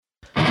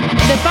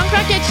The Punk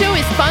Rocket Show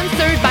is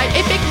sponsored by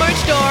Epic Merch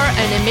Store,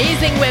 an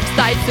amazing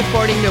website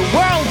supporting the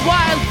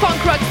worldwide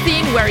punk rock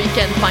scene where you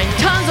can find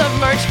tons of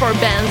merch for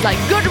bands like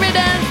Good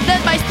Riddance,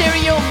 Dead by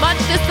Stereo, Much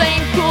the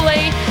Same,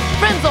 Kool-Aid,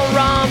 Friends on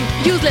Rum,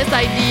 Useless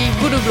ID,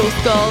 Voodoo Glow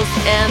Skulls,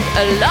 and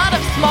a lot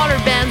of smaller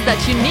bands that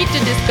you need to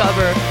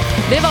discover.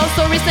 They've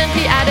also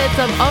recently added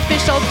some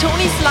official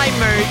Tony Sly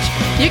merch.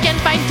 You can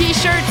find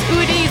t-shirts,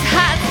 hoodies,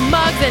 hats,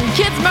 mugs, and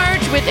kids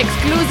merch with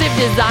exclusive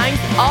designs,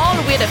 all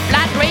with a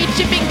flat rate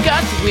shipping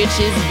cost, which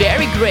is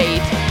very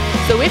great.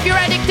 So if you're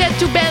addicted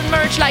to band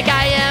merch like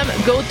I am,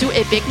 go to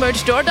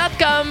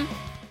epicmerchstore.com.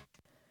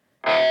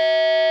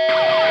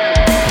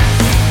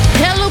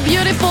 Hello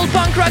beautiful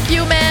punk rock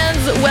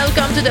humans,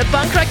 welcome to the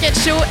Punk Rocket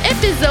Show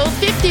episode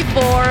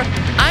 54.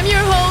 I'm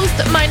your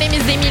host, my name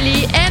is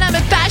Emily, and I'm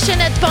a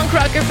passionate punk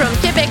rocker from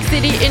Quebec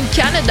City in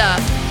Canada.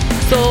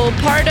 So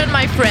pardon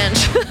my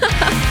French.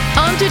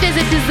 On today's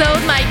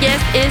episode, my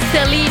guest is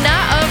Tahlena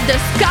of the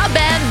ska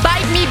band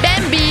Bite Me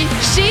Bambi.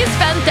 She's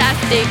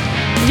fantastic.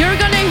 You're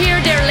gonna hear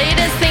their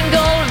latest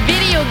single,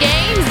 Video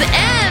Games,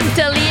 and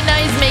Tahlena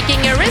is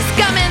making a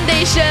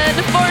recommendation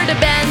for the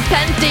band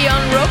Pantheon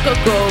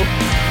Rococo.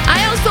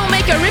 I also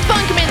make a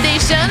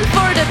recommendation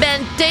for the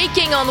band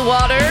Taking on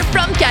Water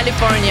from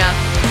California.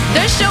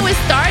 The show is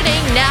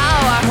starting now.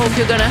 I hope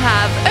you're gonna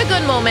have a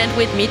good moment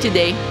with me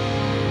today.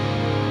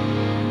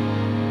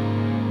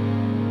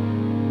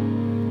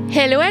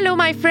 Hello,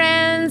 my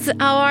friends.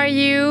 How are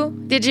you?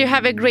 Did you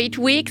have a great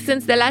week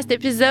since the last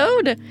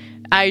episode?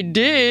 I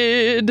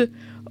did.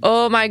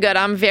 Oh my God,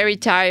 I'm very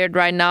tired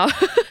right now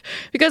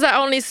because I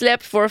only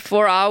slept for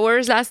 4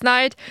 hours last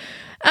night.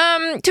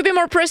 To be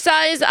more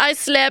precise, I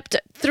slept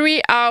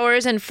 3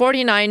 hours and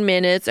 49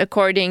 minutes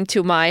according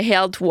to my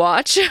health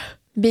watch.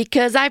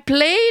 Because I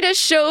played a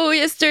show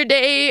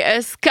yesterday,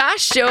 a ska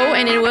show,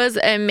 and it was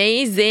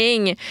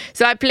amazing.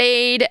 So I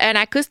played an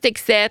acoustic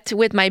set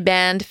with my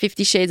band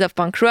 50 Shades of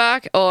Punk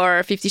Rock,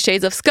 or 50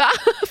 Shades of Ska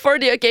for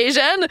the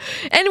occasion.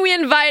 And we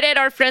invited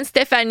our friend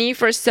Stephanie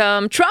for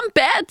some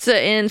trumpet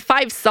in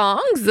 5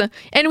 songs.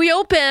 And we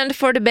opened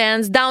for the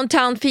bands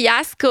Downtown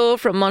Fiasco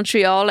from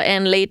Montreal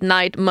and Late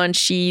Night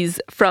Munchies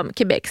from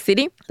Quebec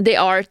City. They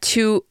are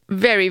 2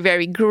 very,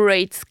 very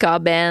great ska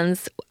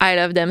bands. I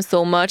love them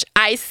so much.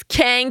 I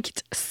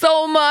skanked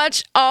so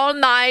much all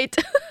night.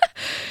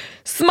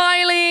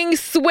 Smiling,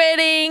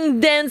 sweating,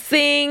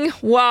 dancing.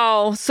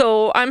 Wow.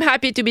 So I'm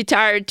happy to be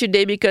tired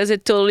today because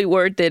it's totally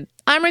worth it.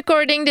 I'm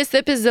recording this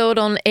episode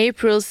on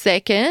April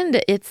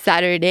 2nd. It's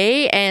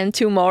Saturday, and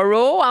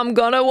tomorrow I'm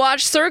gonna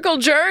watch Circle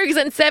Jerks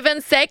in 7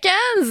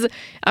 seconds.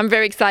 I'm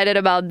very excited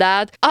about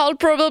that. I'll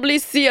probably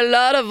see a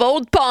lot of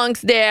old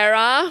punks there,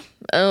 huh?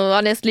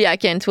 Honestly, I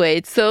can't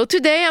wait. So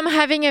today I'm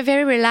having a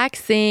very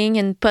relaxing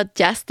and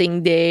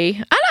podcasting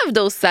day. I love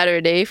those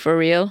Saturdays, for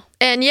real.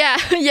 And yeah,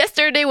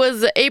 yesterday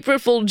was April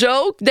Fool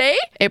joke day,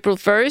 April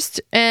 1st.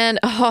 And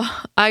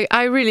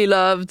I really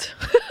loved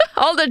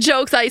all the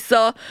jokes I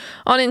saw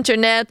on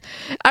internet.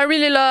 I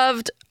really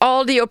loved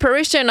all the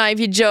Operation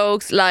Ivy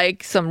jokes,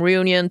 like some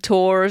reunion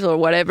tours or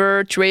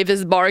whatever.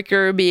 Travis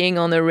Barker being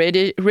on a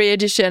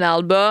re-edition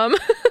album.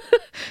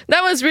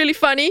 That was really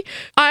funny.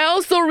 I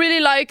also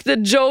really like the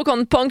joke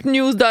on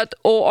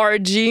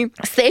punknews.org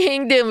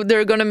saying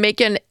they're gonna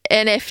make an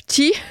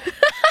NFT.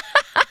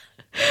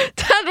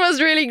 That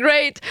was really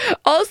great.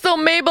 Also,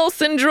 Mabel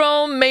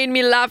Syndrome made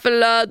me laugh a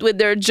lot with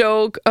their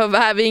joke of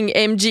having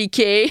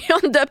MGK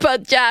on the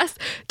podcast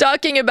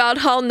talking about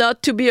how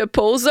not to be a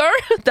poser.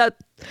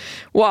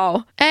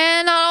 Wow.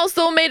 And I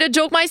also made a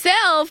joke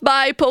myself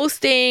by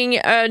posting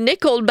a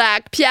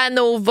Nickelback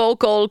piano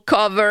vocal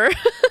cover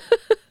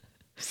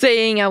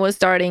saying I was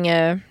starting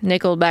a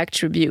Nickelback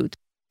tribute.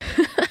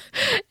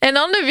 And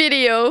on the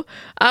video,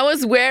 I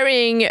was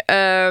wearing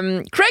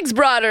Craig's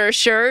Brother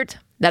shirt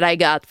that I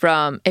got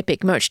from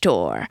Epic Merch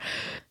Store.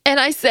 And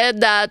I said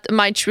that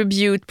my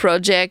tribute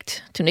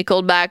project to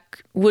Nickelback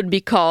would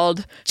be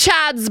called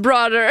Chad's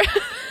Brother.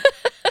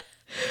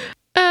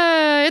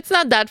 It's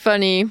not that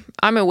funny.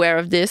 I'm aware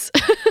of this.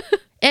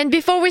 And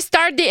before we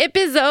start the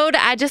episode,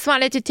 I just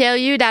wanted to tell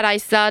you that I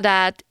saw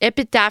that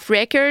Epitaph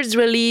Records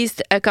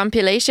released a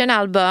compilation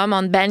album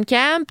on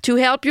Bandcamp to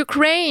help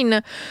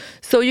Ukraine.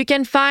 So you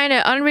can find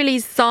an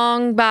unreleased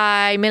song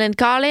by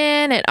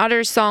Millencolin and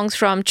other songs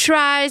from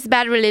Trice,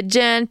 Bad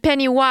Religion,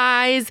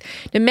 Pennywise,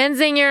 The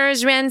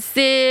Menzingers,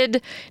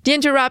 Rancid, The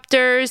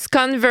Interrupters,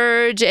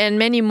 Converge, and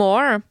many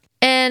more.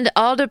 And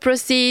all the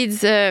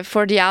proceeds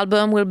for the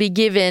album will be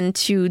given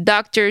to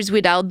Doctors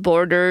Without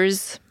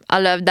Borders. I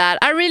love that.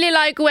 I really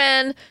like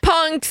when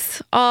punks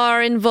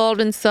are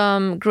involved in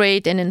some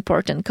great and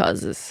important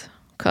causes.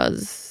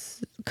 Causes?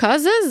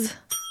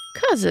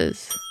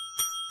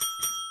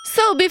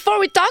 So before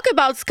we talk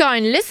about ska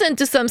and listen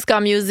to some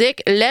ska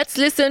music, let's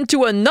listen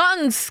to a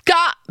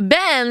non-ska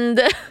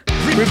band.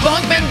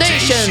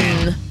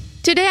 Recommendation.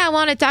 Today I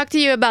want to talk to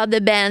you about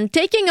the band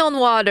Taking on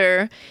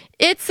Water.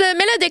 It's a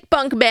melodic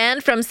punk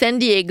band from San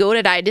Diego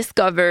that I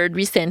discovered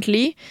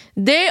recently.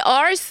 They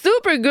are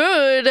super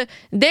good.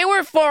 They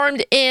were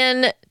formed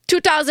in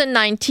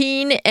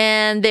 2019,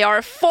 and they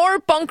are four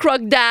punk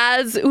rock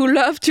dads who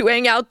love to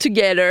hang out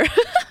together.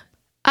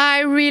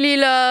 I really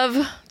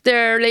love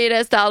their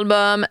latest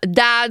album,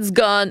 Dad's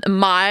Gone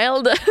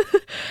Mild.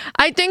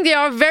 I think they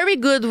are very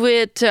good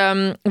with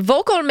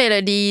vocal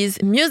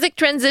melodies, music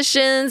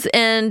transitions,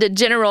 and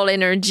general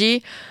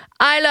energy.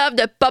 I love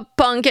the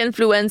pop-punk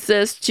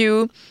influences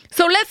too.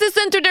 So let's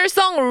listen to their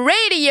song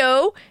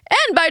Radio.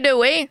 And by the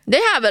way,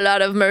 they have a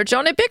lot of merch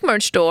on Epic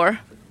Merch Store.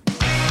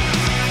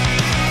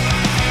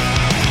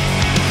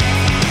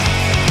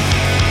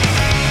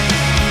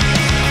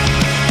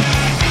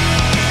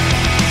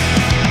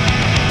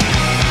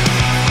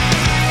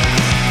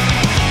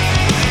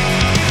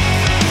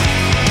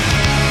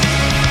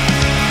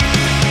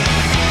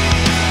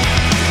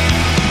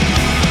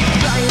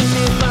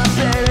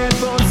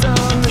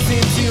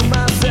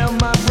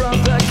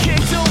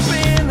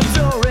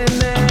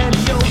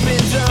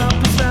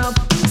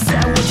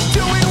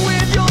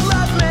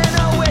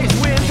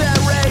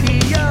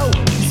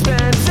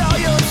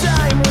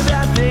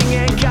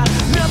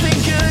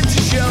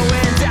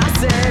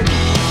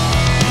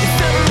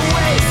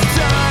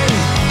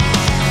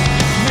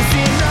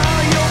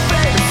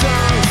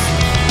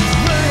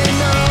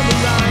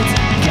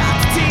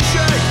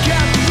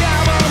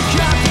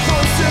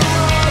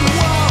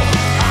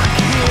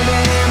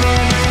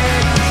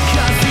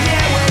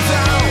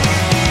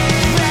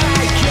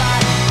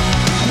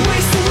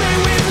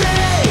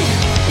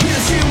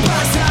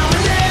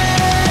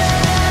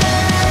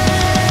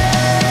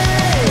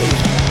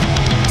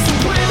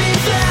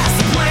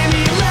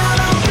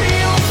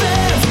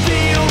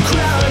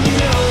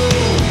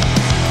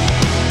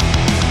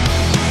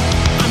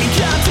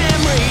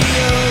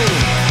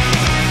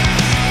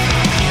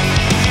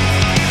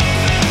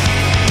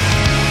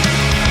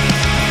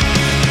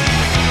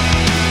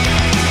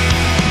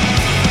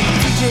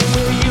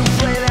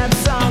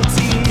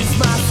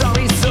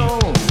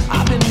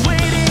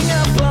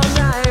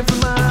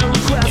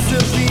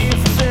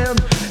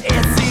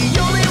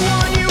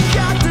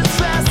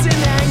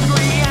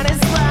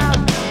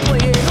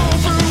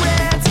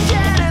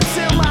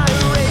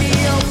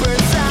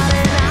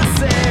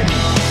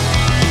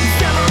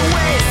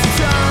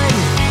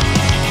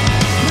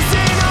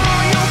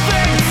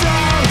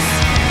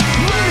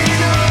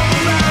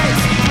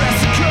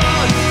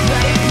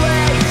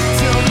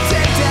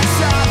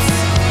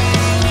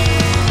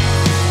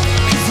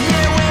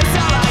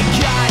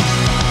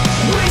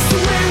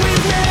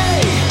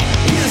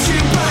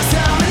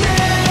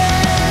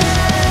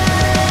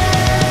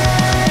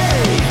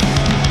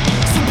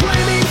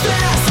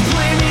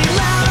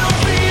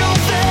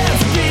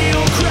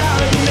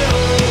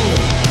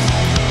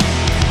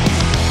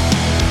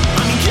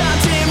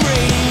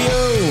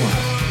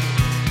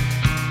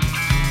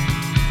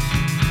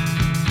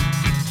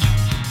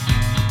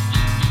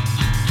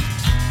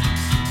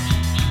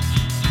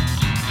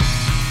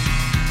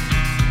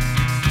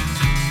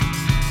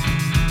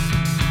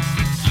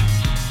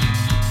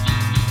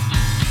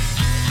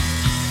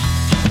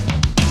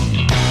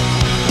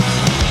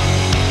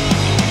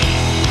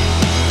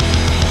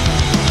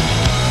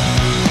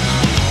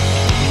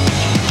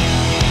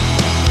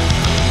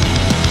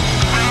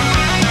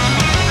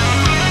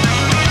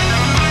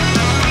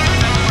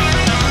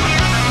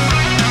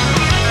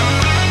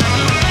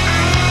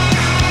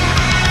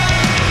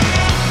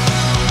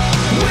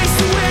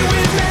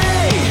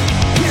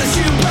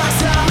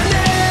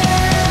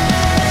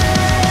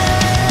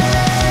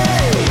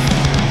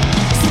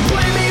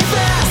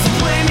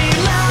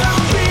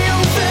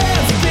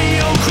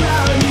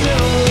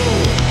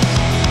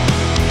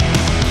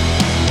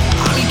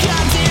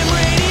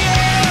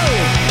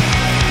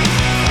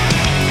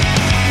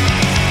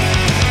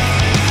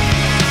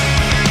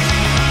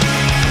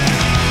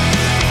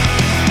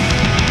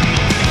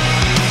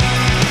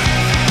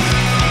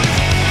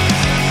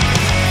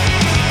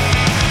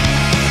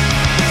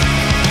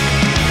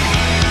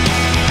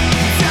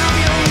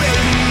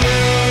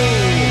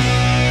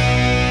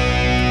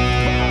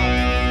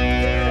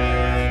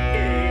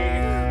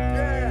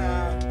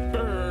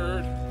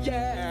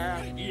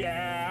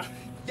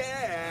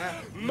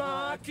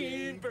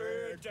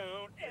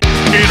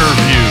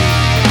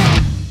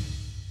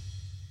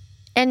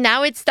 And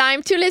now it's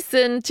time to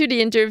listen to the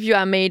interview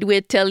I made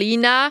with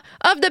Tahlena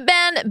of the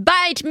band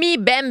Bite Me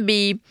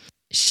Bambi.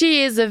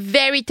 She is a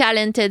very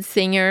talented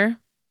singer.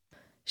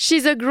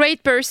 She's a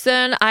great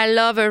person. I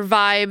love her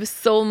vibe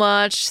so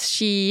much.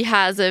 She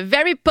has a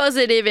very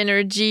positive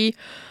energy.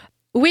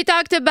 We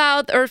talked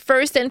about her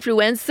first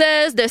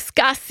influences, the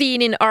ska scene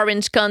in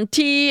Orange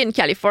County in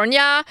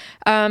California.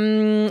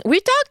 We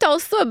talked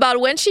also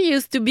about when she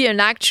used to be an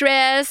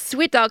actress.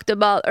 We talked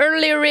about her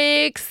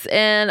lyrics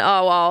and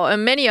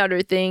and many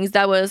other things.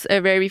 That was a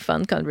very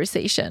fun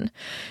conversation.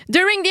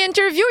 During the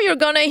interview, you're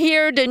gonna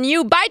hear the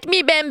new Bite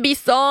Me Bambi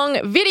song,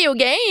 Video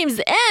Games,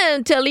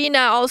 and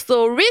Tahlena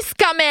also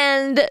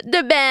recommend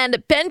the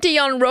band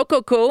Pantheon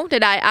Rococo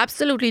that I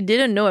absolutely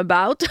didn't know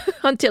about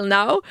until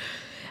now.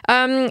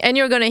 And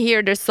you're going to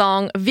hear the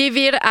song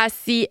Vivir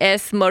así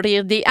es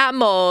morir de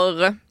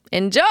amor.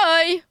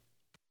 Enjoy!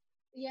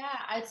 Yeah,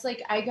 it's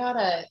like I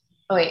gotta.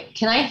 Oh wait,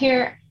 Can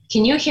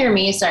you hear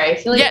me? Sorry, I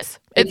feel like Yes,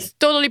 it's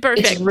totally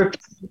perfect.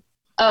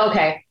 Oh,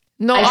 okay.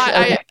 No,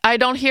 I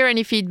don't hear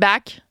any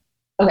feedback.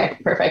 Okay,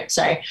 perfect.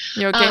 Sorry.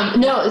 You're okay?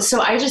 No,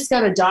 so I just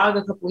got a dog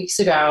a couple weeks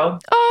ago.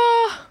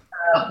 Oh,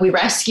 We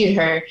rescued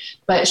her,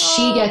 but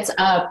she gets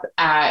up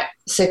at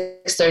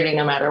 6:30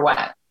 no matter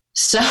what.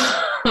 So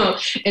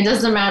it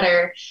doesn't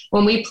matter.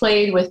 When we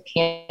played with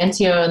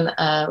Pantheon,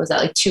 was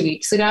that like 2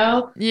 weeks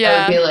ago? yeah.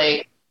 I would be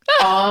like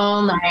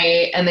all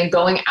night and then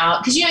going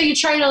out. Because, you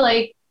try to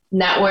like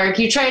network.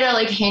 You try to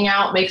like hang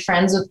out, make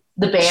friends with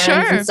the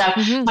bands and stuff.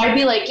 Mm-hmm. I'd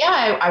be like,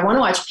 yeah, I want to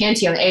watch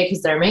Pantheon, A,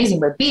 because they're amazing.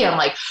 But B, I'm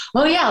like,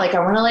 oh yeah, like I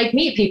want to like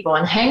meet people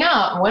and hang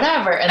out and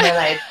whatever. And then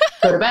I'd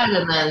go to bed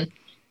and then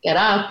get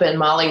up and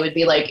Molly would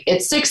be like,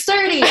 it's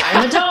 6:30,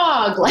 I'm a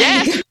dog. Like,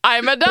 yes,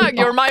 I'm a dog,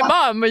 you're my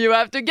mom, you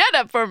have to get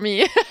up for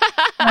me.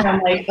 And I'm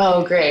like,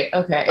 oh great,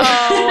 okay.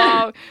 Oh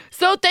wow.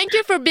 So thank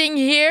you for being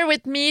here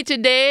with me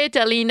today,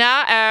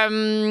 Tahlena.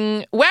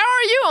 Where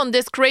are you on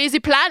this crazy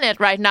planet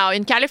right now?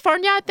 In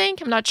California, I think?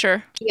 I'm not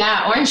sure.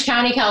 Yeah, Orange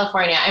County,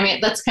 California. I mean,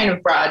 that's kind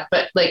of broad,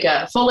 but like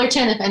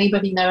Fullerton, if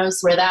anybody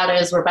knows where that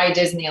is, we're by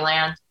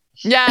Disneyland.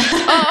 Yeah.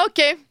 Oh,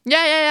 okay.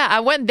 Yeah. I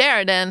went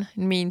there then.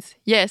 It means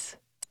yes.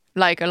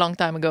 Like a long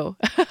time ago.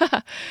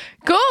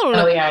 Cool.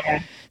 Oh,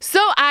 yeah. So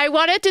I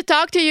wanted to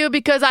talk to you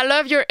because I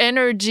love your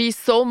energy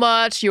so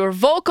much, your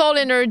vocal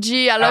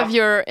energy. I love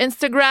your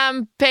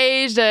Instagram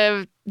page,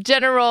 the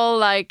general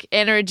like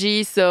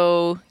energy.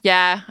 So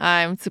yeah,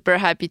 I'm super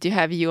happy to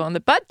have you on the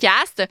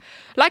podcast.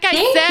 Like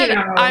I said,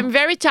 I'm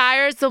very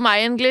tired, so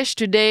my English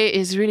today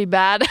is really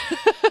bad.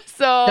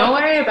 So don't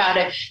worry about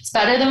it. It's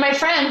better than my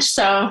French,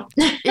 so.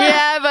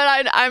 Yeah,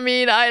 but I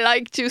mean, I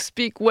like to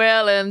speak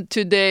well, and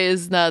today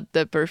is not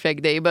the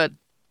perfect day, but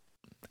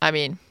I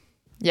mean,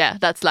 yeah,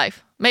 that's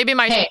life. Maybe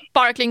my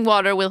sparkling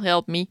water will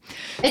help me.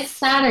 It's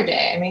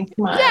Saturday. I mean,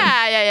 come on.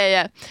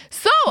 Yeah.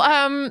 So,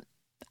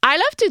 I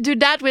love to do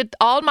that with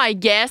all my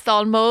guests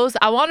almost.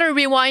 I want to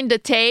rewind the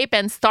tape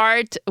and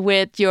start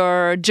with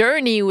your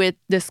journey with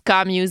the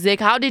ska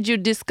music. How did you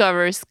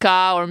discover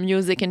ska or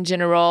music in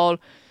general?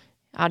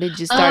 How did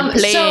you start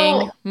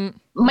playing? So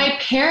my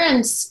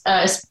parents,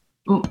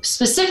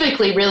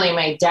 specifically really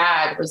my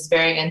dad, was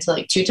very into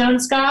like two-tone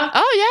ska.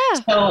 Oh,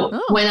 yeah.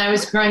 So when I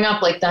was growing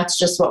up, like that's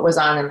just what was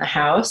on in the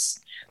house.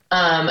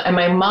 And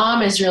my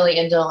mom is really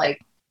into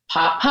like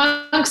pop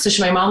punk.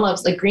 So my mom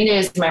loves, like Green Day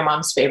is my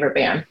mom's favorite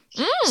band.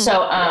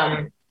 So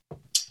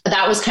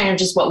that was kind of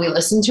just what we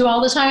listened to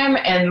all the time.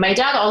 And my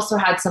dad also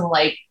had some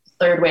like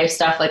third wave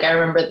stuff. Like I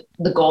remember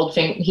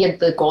he had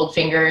the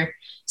Goldfinger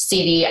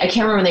CD. I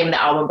can't remember the name of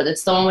the album, but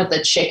it's the one with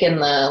the chick in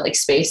the like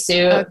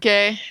spacesuit.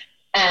 Okay.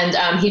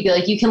 And he'd be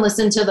like, you can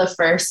listen to the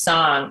first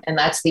song, and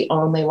that's the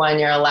only one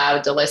you're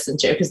allowed to listen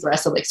to because the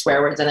rest are like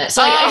swear words in it.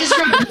 So I just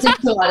started listening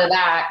to a lot of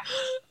that.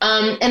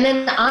 And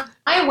then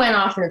I went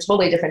off in a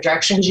totally different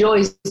direction. You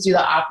always do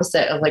the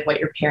opposite of like what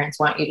your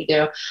parents want you to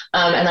do.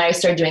 And I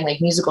started doing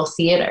like musical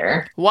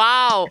theater.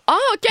 Wow.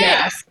 Oh, okay.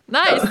 Yes.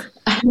 Nice.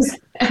 So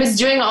I was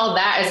doing all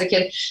that as a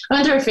kid. I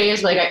went through a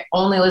phase where like I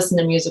only listened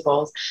to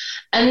musicals.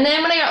 And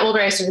then when I got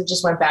older, I sort of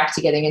just went back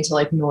to getting into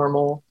like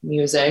normal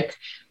music.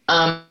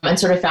 And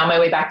sort of found my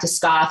way back to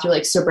ska through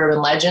like Suburban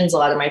Legends. A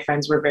lot of my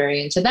friends were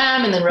very into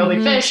them, and then Real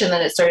Big Fish. And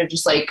then it started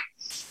just like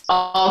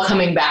all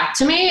coming back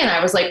to me. And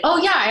I was like, oh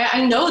yeah,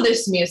 I know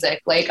this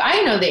music. Like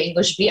I know the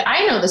English beat.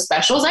 I know the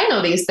specials. I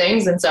know these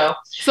things. And so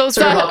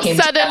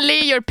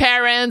suddenly your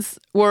parents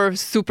were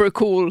super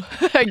cool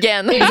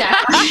again.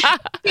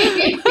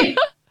 Exactly.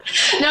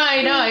 No,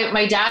 I know.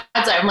 My dad's,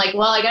 I'm like,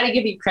 well, I got to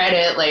give you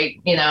credit. Like,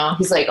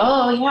 he's like,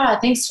 oh yeah,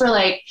 thanks for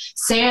like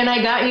saying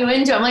I got you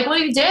into it. I'm like, well,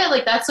 you did.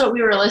 Like, that's what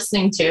we were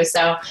listening to.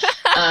 So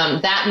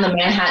that and the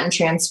Manhattan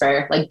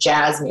Transfer, like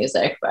jazz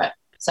music. But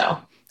so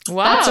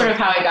that's sort of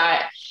how I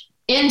got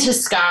into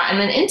ska and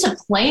then into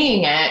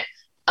playing it.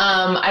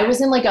 I was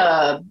in like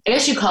I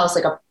guess you call us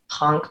like a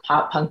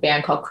pop punk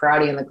band called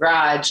Karate in the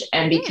Garage.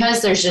 And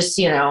because there's just,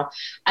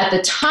 at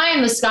the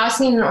time, the ska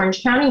scene in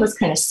Orange County was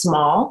kind of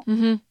small.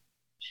 Mm-hmm.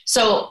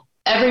 So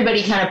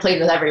everybody kind of played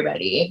with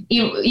everybody,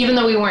 even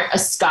though we weren't a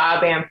ska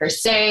band per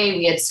se,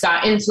 we had ska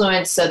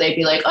influence. So they'd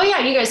be like, oh yeah,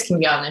 you guys can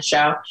be on this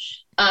show.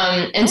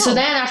 So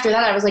then after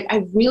that, I was like,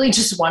 I really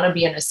just want to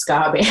be in a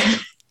ska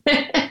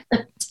band.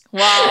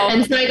 Wow.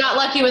 And so I got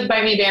lucky with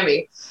Buy Me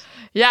Bambi.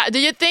 Yeah. Do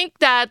you think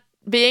that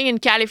being in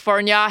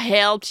California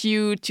helped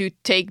you to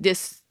take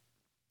this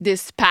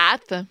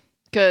path?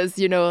 Because,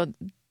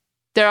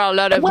 there are a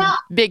lot of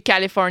big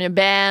California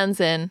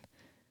bands and...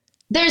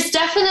 There's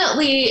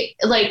definitely,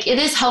 like, it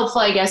is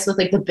helpful, I guess, with,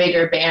 like, the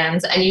bigger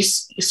bands. And you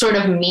sort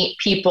of meet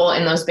people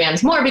in those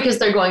bands more because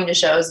they're going to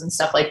shows and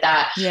stuff like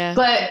that. Yeah.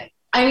 But,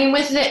 I mean,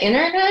 with the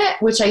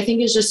internet, which I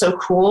think is just so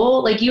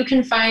cool, like, you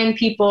can find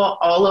people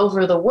all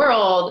over the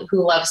world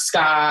who love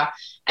ska,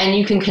 and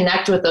you can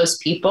connect with those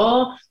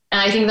people. And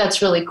I think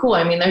that's really cool.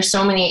 I mean, there's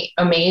so many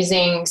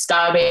amazing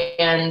ska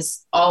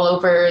bands all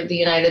over the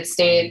United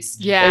States.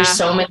 Yeah. There's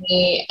so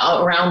many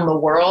around the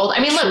world.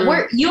 I mean,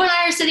 look, you and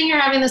I are sitting here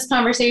having this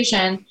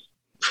conversation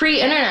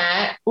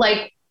pre-internet.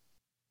 Like,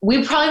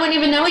 we probably wouldn't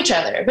even know each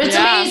other. But it's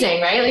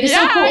amazing, right? Like, it's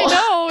so cool. I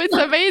know. It's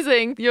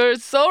amazing. You're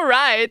so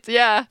right.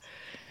 Yeah.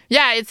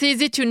 Yeah, it's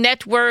easy to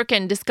network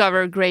and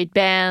discover great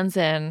bands.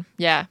 And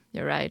yeah,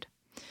 you're right.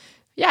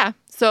 Yeah,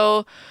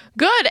 so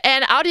good.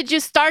 And how did you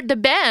start the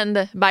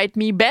band, Bite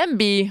Me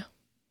Bambi?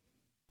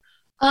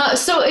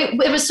 So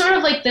it was sort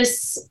of like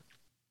this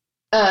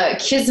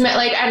kismet,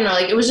 like, I don't know,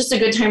 like, it was just a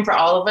good time for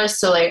all of us.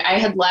 So like, I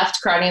had left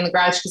Karate in the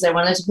Garage because I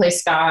wanted to play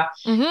ska.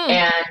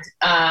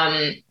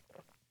 And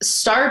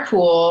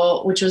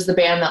Starpool, which was the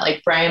band that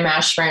like Brian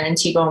Mashburn and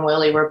T-Bone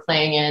Willie were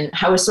playing in,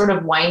 I was sort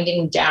of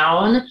winding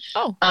down.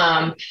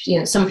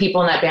 Some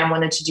people in that band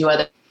wanted to do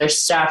other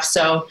stuff.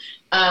 So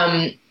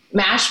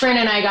Mashburn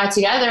and I got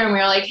together and we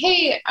were like,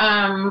 hey,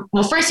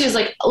 well, first he was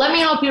like, let me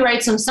help you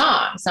write some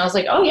songs. And I was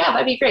like, oh yeah,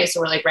 that'd be great. So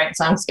we're like writing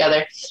songs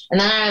together. And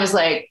then I was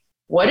like,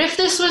 what if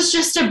this was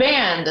just a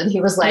band? And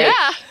he was like,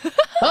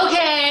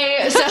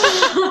 okay. So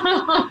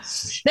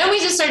then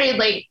we just started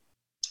like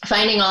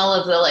finding all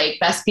of the like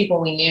best people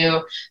we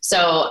knew.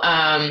 So,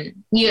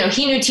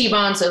 he knew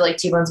T-Bone. So like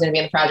T-Bone's going to be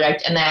in the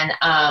project. And then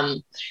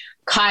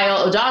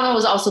Kyle O'Donnell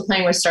was also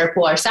playing with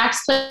Starpool, our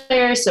sax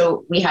player.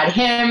 So we had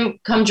him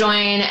come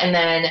join. And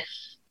then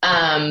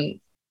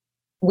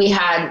we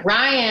had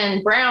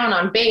Ryan Brown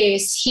on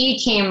bass. He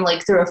came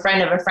like through a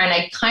friend of a friend.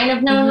 I kind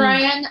of known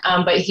Ryan,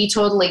 but he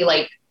totally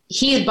like,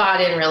 he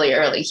bought in really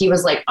early. He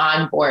was like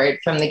on board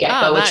from the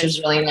get-go, which was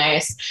really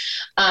nice.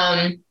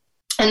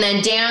 And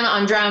then Dan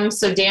on drums.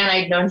 So Dan,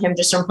 I'd known him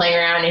just from playing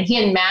around, and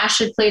he and Mash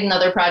had played in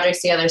other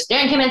projects together. So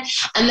Dan came in.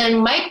 And then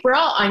Mike Burrell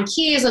on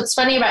keys. What's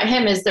funny about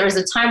him is there was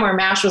a time where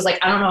Mash was like,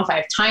 I don't know if I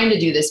have time to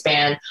do this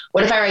band.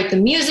 What if I write the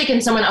music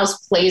and someone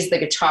else plays the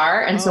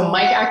guitar? And so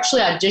Mike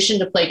actually auditioned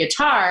to play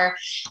guitar,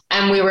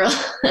 and we were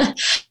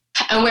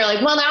and we're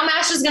like, well, now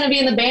Mash is going to be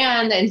in the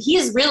band, and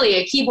he's really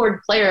a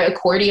keyboard player,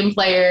 accordion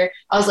player.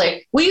 I was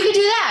like, well, you could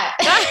do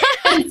that.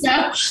 And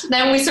so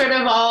then we sort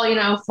of all,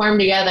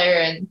 formed together,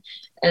 and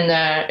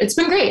it's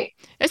been great.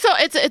 So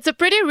it's a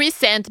pretty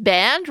recent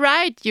band,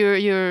 right?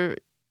 You're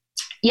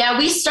Yeah,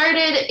 we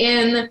started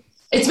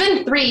it's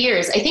been 3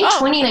 years. I think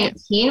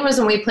 2019 was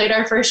when we played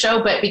our first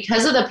show, but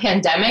because of the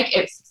pandemic,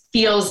 it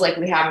feels like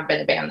we haven't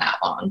been a band that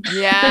long.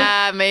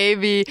 Yeah,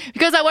 maybe.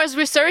 Because I was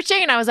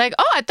researching and I was like,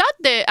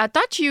 I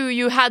thought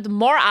you had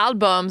more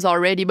albums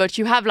already, but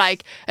you have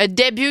like a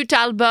debut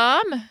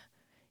album.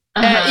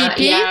 EP?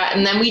 Yeah,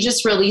 and then we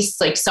just released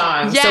like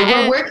songs. So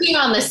we're working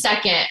on the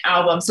second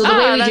album. So the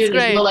way we do it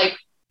is we'll like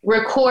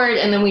record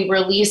and then we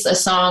release a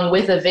song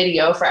with a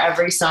video for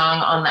every song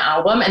on the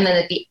album, and then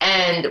at the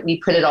end we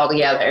put it all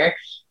together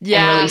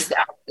and release the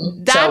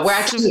album. So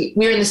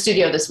we're in the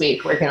studio this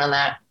week working on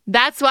that.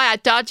 That's why I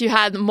thought you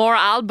had more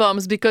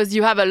albums, because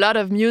you have a lot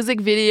of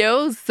music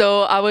videos.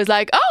 So I was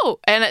like,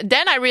 and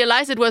then I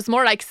realized it was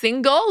more like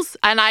singles,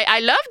 and I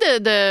love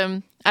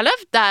I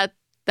love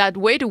that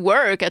way to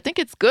work. I think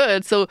it's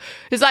good. So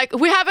it's like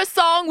we have a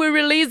song, we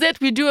release it,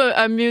 we do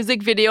a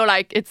music video,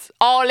 like it's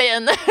all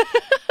in.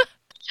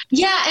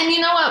 Yeah, and you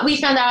know what we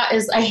found out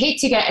is, I hate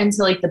to get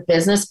into like the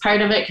business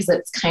part of it because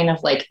it's kind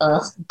of like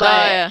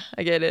but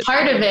I get it.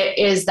 Part of it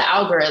is the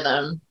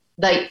algorithm.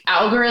 Like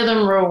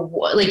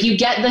like you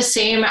get the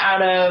same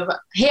out of,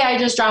 hey, I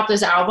just dropped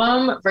this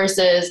album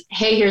versus,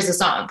 hey, here's the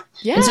song.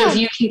 Yeah. And so if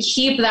you can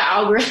keep the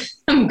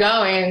algorithm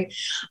going,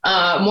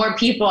 more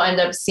people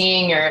end up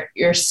seeing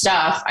your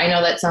stuff. I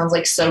know that sounds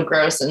like so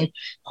gross and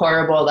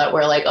horrible that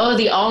we're like,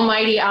 the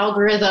almighty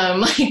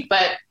algorithm.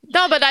 but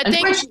I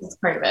think it's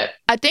part of it.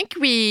 I think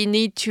we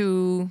need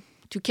to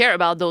care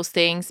about those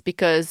things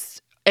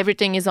because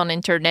everything is on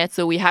internet,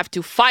 so we have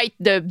to fight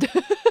the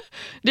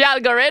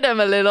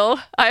algorithm a little.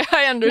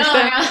 I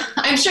understand. No,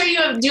 I'm sure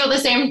you do the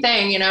same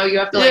thing. You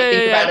have to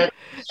think about it.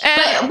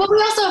 But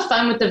we also have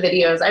fun with the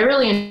videos. I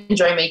really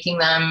enjoy making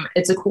them.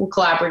 It's a cool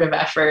collaborative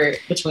effort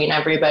between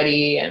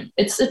everybody, and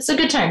it's a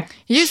good time.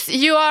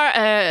 You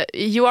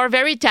are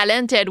very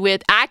talented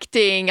with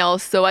acting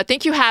also. I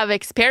think you have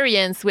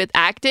experience with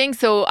acting,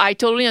 so I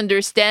totally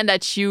understand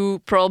that you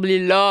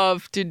probably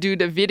love to do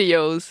the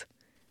videos.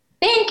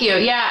 Thank you.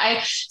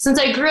 Yeah, since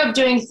I grew up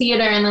doing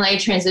theater and then I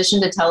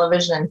transitioned to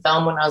television and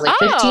film when I was like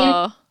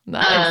 15.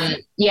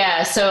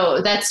 Nice.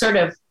 So that's sort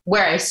of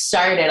where I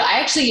started.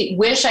 I actually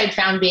wish I'd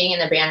found being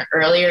in a band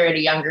earlier at a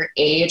younger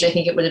age. I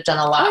think it would have done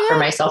a lot for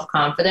my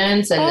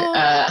self-confidence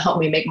and helped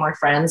me make more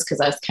friends because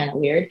I was kind of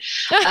weird.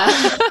 So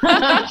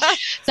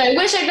I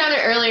wish I'd found it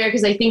earlier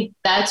because I think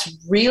that's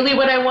really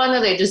what I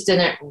wanted. I just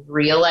didn't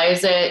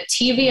realize it.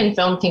 TV and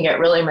film can get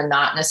really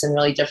monotonous and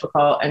really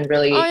difficult and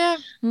really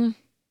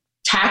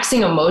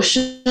taxing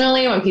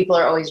emotionally when people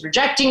are always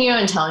rejecting you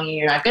and telling you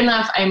you're not good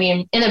enough. I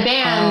mean, in a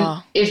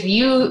band, if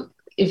you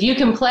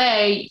can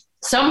play,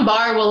 some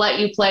bar will let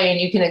you play and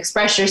you can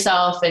express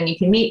yourself and you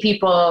can meet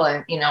people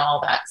and all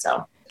that.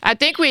 So I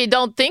think we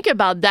don't think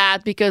about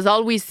that because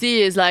all we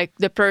see is like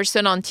the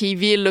person on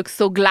TV looks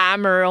so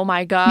glamour. Oh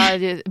my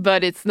God.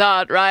 But it's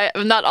not, right?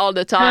 Not all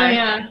the time.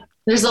 Yeah.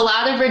 There's a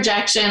lot of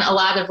rejection, a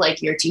lot of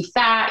like, you're too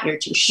fat, you're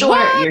too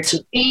short, you're too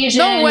Asian.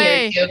 No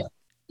way.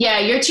 yeah,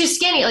 you're too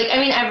skinny. Like, I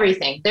mean,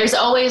 everything. There's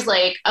always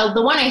like,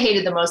 the one I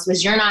hated the most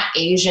was you're not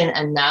Asian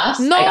enough.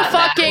 No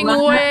fucking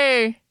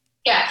way.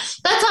 Yeah,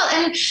 that's all.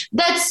 And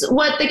that's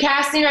what the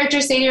casting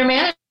directors say to your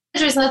managers,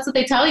 and that's what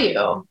they tell you.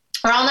 Or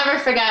I'll never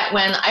forget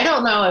when, I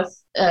don't know if,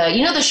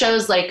 the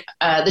shows like,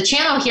 the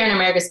channel here in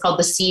America is called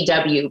the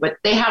CW, but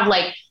they have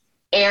like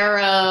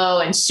Arrow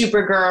and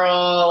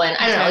Supergirl and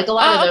I don't know, like a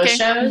lot of those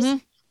shows. Mm-hmm.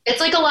 It's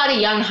like a lot of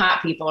young,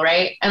 hot people,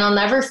 right? And I'll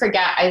never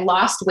forget, I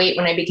lost weight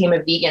when I became a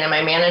vegan, and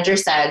my manager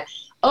said,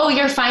 "Oh,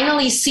 you're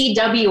finally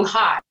CW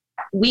hot.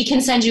 We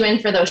can send you in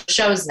for those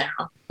shows now."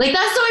 Like,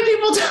 that's the way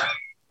people do.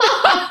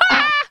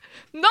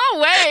 No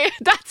way.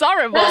 That's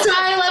horrible. That's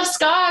why I love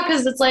ska,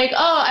 because it's like,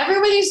 oh,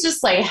 everybody's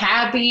just like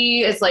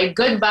happy. It's like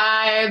good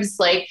vibes.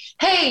 Like,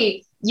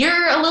 hey,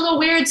 you're a little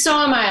weird, so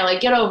am I.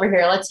 Like, get over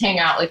here. Let's hang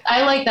out. Like,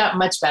 I like that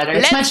much better.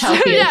 It's much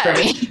healthier for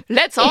me.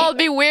 Let's all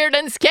be weird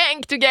and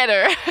skank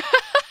together.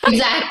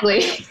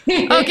 Exactly.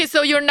 Okay,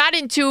 so you're not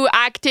into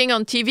acting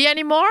on TV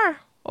anymore?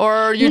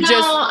 Or you just... No,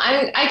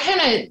 I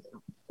kind of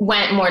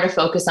went more to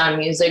focus on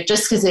music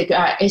just because it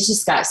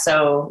just got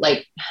so,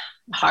 like,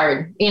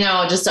 hard,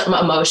 just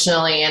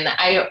emotionally. And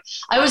I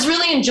was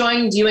really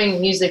enjoying doing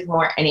music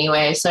more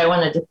anyway, so I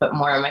wanted to put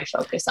more of my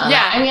focus on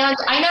that. I mean,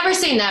 I never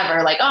say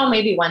never, like, oh,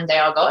 maybe one day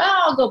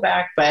I'll go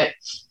back, but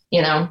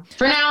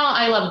for now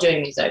I love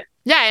doing music.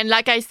 Yeah, and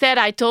like I said,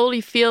 I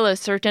totally feel a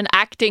certain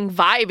acting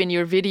vibe in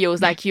your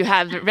videos. Like, you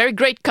have very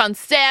great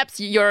concepts,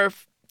 your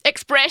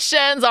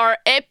expressions are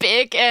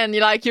epic, and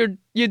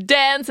you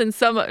dance, and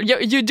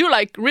you do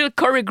like real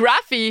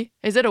choreography.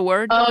 Is it a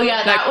word? Oh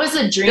yeah, that was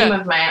a dream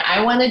of mine.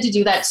 I wanted to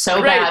do that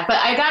so bad, but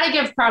I gotta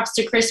give props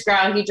to Chris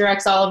Grau. He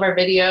directs all of our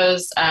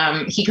videos.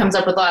 He comes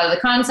up with a lot of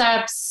the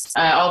concepts,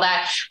 all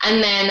that.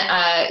 And then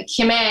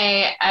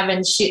Kime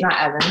Evans,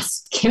 not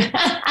Evans.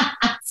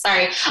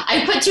 Sorry,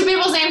 I put two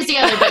people's names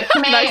together, but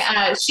Kime,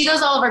 nice. She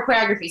does all of our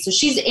choreography. So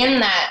she's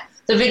in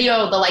the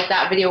video,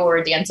 that video where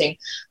we're dancing.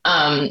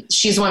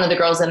 She's one of the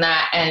girls in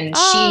that, and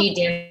she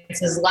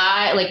dances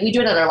live. Like, we do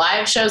it at our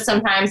live shows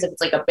sometimes if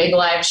it's like a big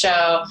live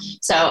show.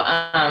 So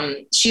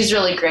she's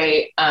really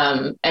great.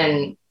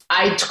 And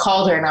I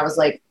called her and I was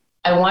like,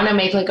 I want to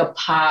make like a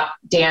pop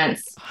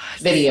dance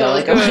video, so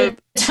like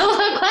to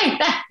look like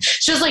that.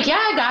 She was like, yeah,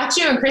 I got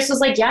you. And Chris was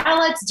like, yeah,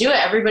 let's do it.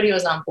 Everybody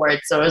was on board,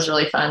 so it was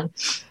really fun.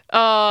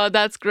 Oh,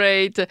 that's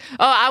great. Oh,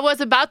 I was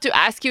about to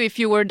ask you if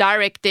you were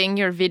directing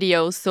your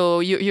videos.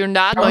 So you're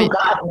not? Oh,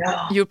 God,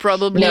 no. You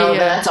probably... No,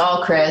 that's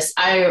all Chris.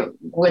 I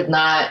would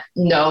not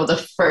know the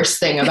first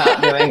thing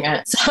about doing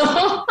it. So...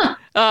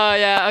 Oh,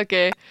 yeah.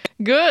 Okay.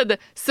 Good.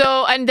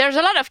 So, and there's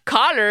a lot of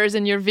colors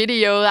in your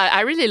video. I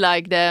really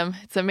like them.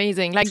 It's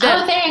amazing. Like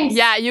thanks.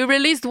 Yeah, you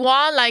released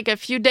one like a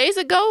few days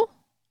ago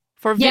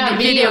for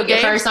video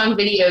games. For our song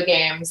Video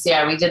Games.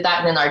 Yeah, we did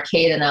that in an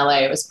arcade in LA.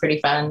 It was pretty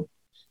fun.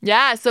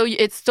 Yeah, so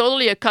it's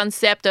totally a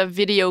concept of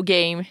video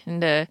game,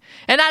 and I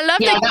love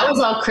that. Yeah, that was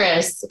all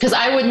Chris, because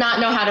I would not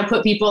know how to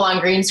put people on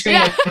green screen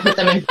and put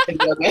them in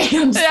video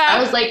games. Yeah.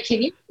 I was like,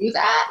 can you do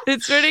that?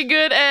 It's really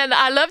good, and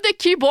I love the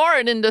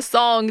keyboard in the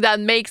song that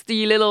makes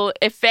the little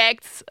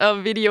effects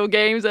of video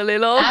games a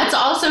little. That's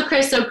also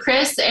Chris. So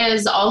Chris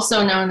is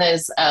also known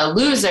as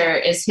Loser,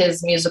 is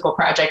his musical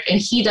project,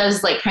 and he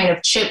does like kind of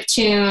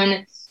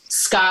chiptune,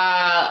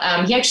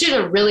 ska. He actually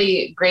did a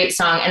really great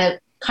song, and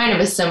kind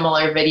of a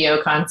similar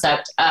video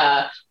concept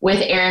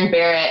with Aaron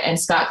Barrett and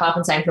Scott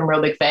Kloppenstein from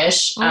Real Big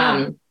Fish.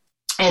 And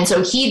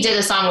so he did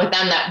a song with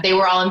them that they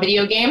were all in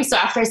video games. So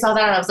after I saw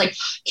that, I was like,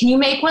 can you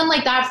make one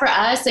like that for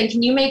us? And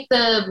can you make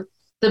the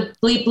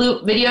bleep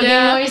bloop video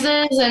game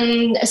noises?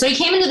 And so he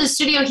came into the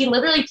studio. He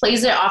literally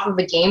plays it off of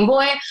a Game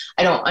Boy.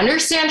 I don't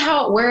understand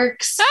how it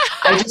works.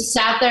 I just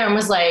sat there and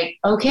was like,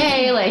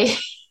 okay, like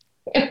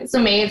it was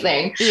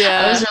amazing.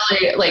 Yeah. I was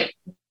really like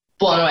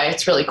blown away.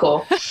 It's really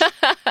cool.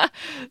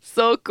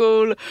 So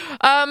cool.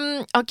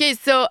 Okay,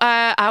 so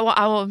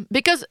I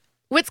because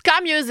with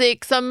ska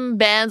music, some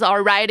bands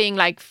are writing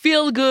like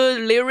feel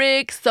good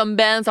lyrics. Some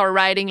bands are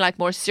writing like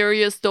more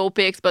serious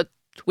topics, but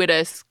with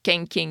a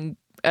skanking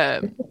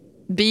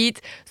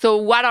beat. So,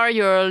 what are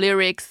your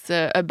lyrics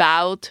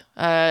about?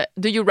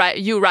 Do you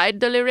write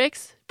the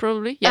lyrics?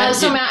 Probably. Yeah.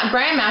 So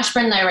Brian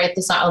Mashburn and I write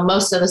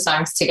most of the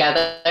songs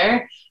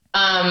together.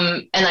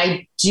 And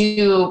I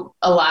do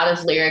a lot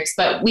of lyrics,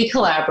 but we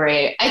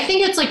collaborate. I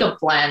think it's like a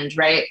blend,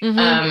 right?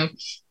 Mm-hmm.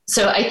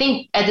 So I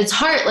think at its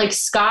heart, like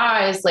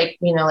ska is like,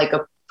 like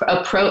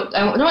I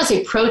don't want to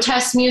say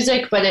protest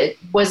music, but it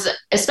was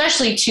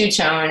especially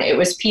two-tone. It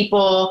was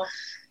people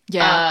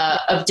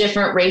of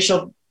different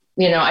racial,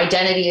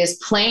 identities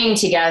playing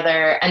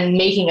together and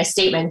making a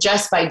statement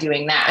just by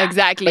doing that.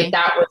 Exactly. Like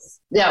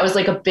that was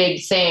like a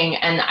big thing.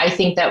 And I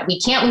think that we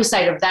can't lose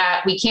sight of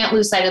that. We can't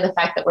lose sight of the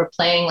fact that we're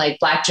playing like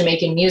Black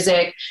Jamaican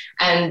music.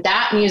 And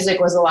that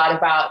music was a lot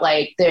about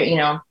like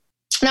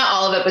not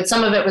all of it, but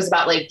some of it was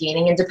about like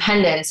gaining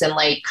independence and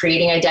like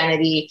creating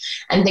identity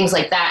and things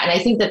like that. And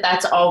I think that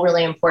that's all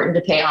really important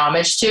to pay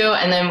homage to.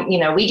 And then, you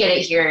know, we get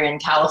it here in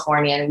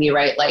California and we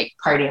write like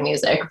party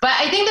music, but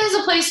I think there's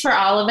a place for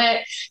all of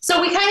it.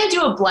 So we kind of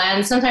do a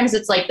blend. Sometimes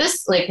it's like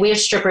this, like we have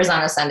strippers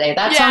on a Sunday.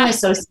 That song is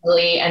so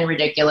silly and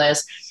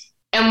ridiculous.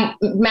 And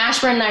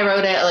Mashburn and I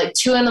wrote it at like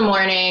 2 a.m.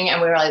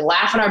 and we were like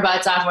laughing our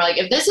butts off. And we're like,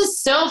 if this is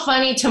still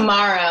funny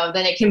tomorrow,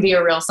 then it can be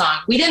a real song.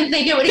 We didn't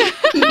think it would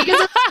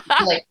because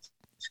like,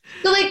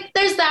 so like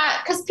there's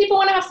that because people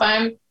want to have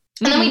fun.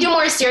 And then we do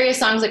more serious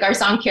songs. Like our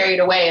song Carried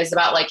Away is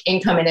about like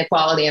income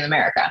inequality in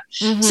America.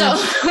 So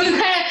we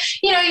kind of,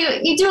 you know,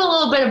 you do a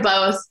little bit of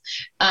both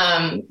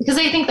because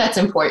I think that's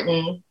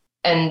important.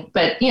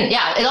 But you know,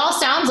 yeah, it all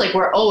sounds like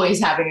we're always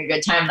having a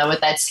good time though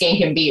with that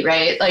skanking beat,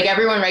 right? Like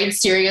everyone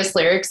writes serious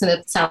lyrics and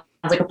it sounds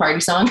like a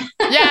party song.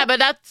 Yeah, but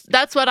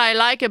that's what I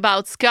like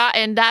about ska,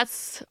 and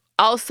that's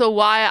also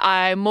why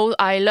I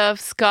love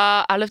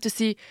ska. I love to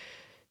see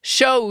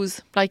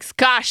shows like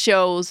ska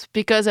shows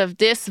because of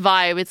this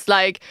vibe. It's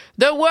like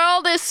the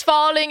world is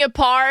falling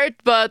apart,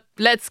 but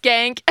let's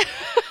skank.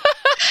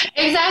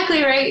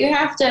 Exactly right. You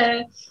have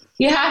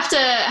to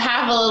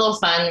have a little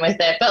fun with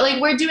it. But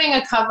like we're doing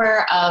a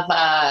cover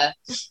of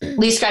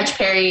Lee Scratch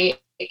Perry's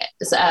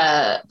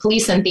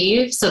Police and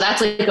Thieves. So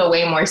that's like a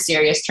way more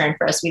serious turn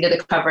for us. We did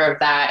a cover of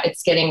that.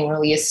 It's getting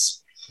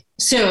released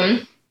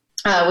soon.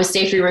 With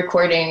Stay Free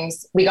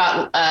Recordings, we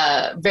got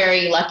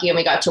very lucky and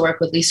we got to work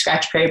with Lee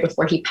Scratch Perry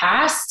before he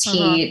passed.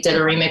 He did a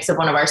remix of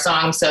one of our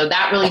songs. So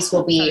that release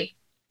will be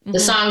the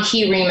song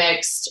he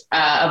remixed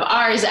of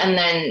ours, and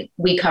then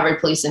we covered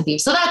Police and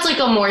Thieves. So that's like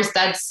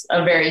that's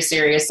a very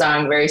serious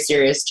song, very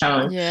serious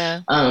tone.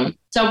 Yeah.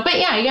 But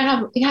yeah,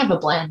 you have a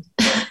blend.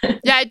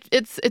 Yeah,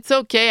 it's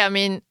okay. I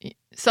mean,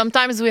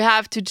 sometimes we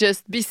have to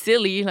just be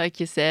silly, like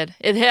you said.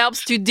 It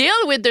helps to deal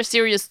with the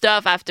serious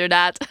stuff after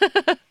that.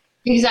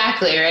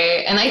 Exactly,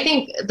 right? And I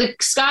think the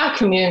ska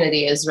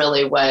community is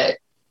really what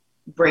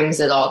brings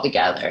it all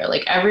together.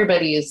 Like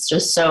everybody is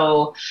just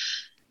so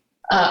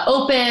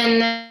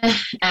open,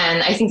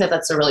 and I think that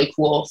that's a really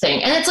cool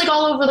thing. And it's like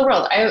all over the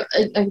world. I've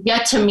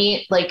yet to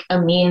meet like a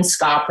mean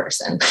ska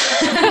person.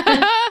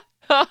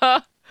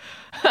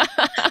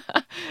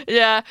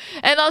 Yeah.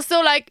 And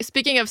also, like,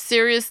 speaking of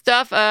serious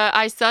stuff,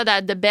 I saw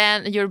that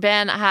your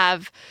band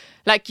have,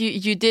 like,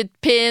 you did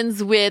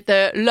pins with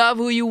love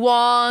who you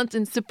want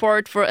and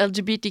support for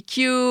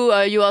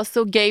LGBTQ. You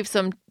also gave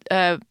some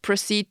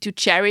proceed to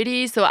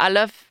charity. So I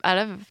love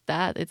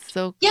that. It's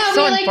so we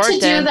like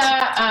important to do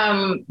that.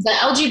 The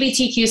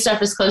LGBTQ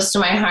stuff is close to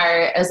my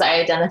heart as I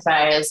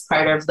identify as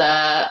part of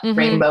the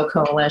Rainbow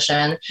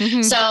Coalition.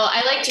 So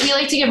we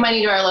like to give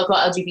money to our local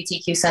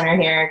LGBTQ center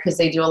here because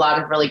they do a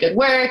lot of really good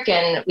work,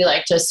 and we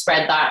like to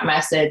spread that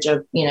message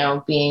of, you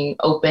know, being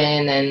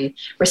open and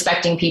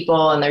respecting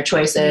people and their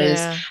choices.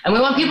 Yeah. And we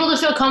want people to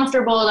feel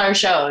comfortable at our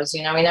shows.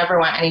 You know, we never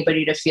want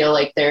anybody to feel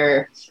like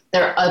they're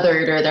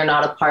othered or they're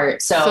not a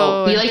part.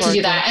 So we like to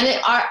do that.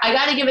 And I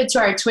got to give it to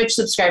our Twitch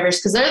subscribers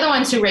because they're the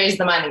ones who raise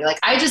the money. Like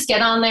I just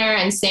get on there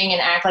and sing and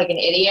act like an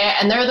idiot,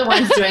 and they're the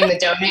ones doing the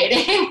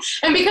donating.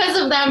 And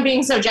because of them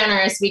being so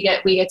generous, we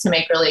get to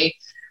make really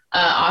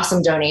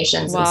awesome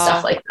donations and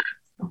stuff like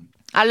that.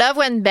 I love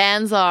when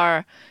bands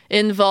are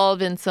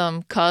involved in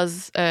some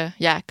cause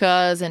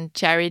and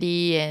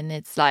charity, and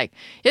it's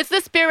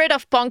the spirit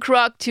of punk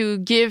rock to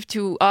give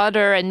to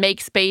other and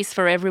make space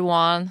for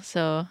everyone.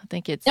 So I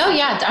think it's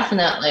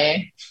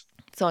definitely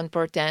so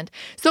important.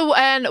 So,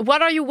 and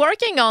what are you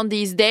working on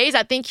these days?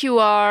 I think you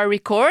are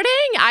recording.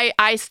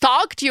 I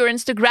stalked your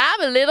Instagram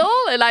a little,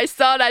 and I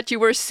saw that you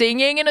were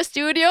singing in a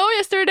studio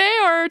yesterday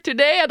or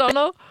today. I don't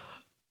know.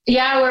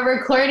 Yeah, we're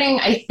recording,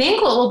 I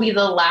think, what will be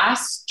the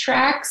last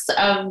tracks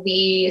of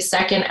the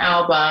second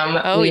album.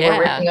 We're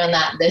working on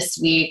that this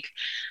week.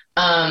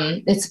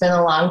 It's been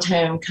a long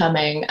time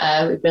coming.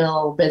 We've been a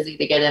little busy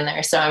to get in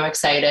there, so I'm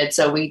excited.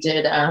 So we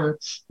did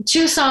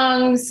 2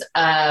 songs,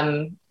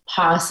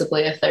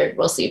 possibly a third,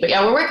 we'll see. But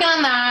yeah, we're working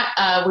on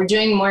that. We're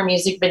doing more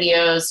music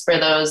videos for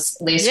those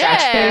Lee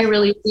Scratch Perry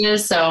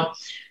releases, so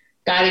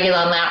got to get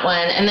on that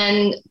one. And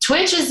then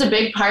Twitch is a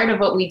big part of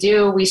what we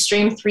do. We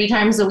stream 3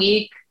 times a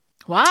week.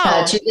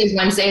 Wow. Tuesdays,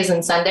 Wednesdays,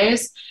 and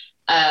Sundays.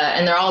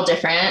 And they're all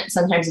different.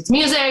 Sometimes it's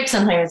music,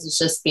 sometimes it's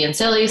just being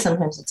silly,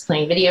 sometimes it's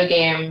playing video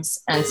games.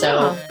 And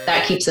so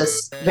that keeps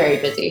us very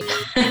busy.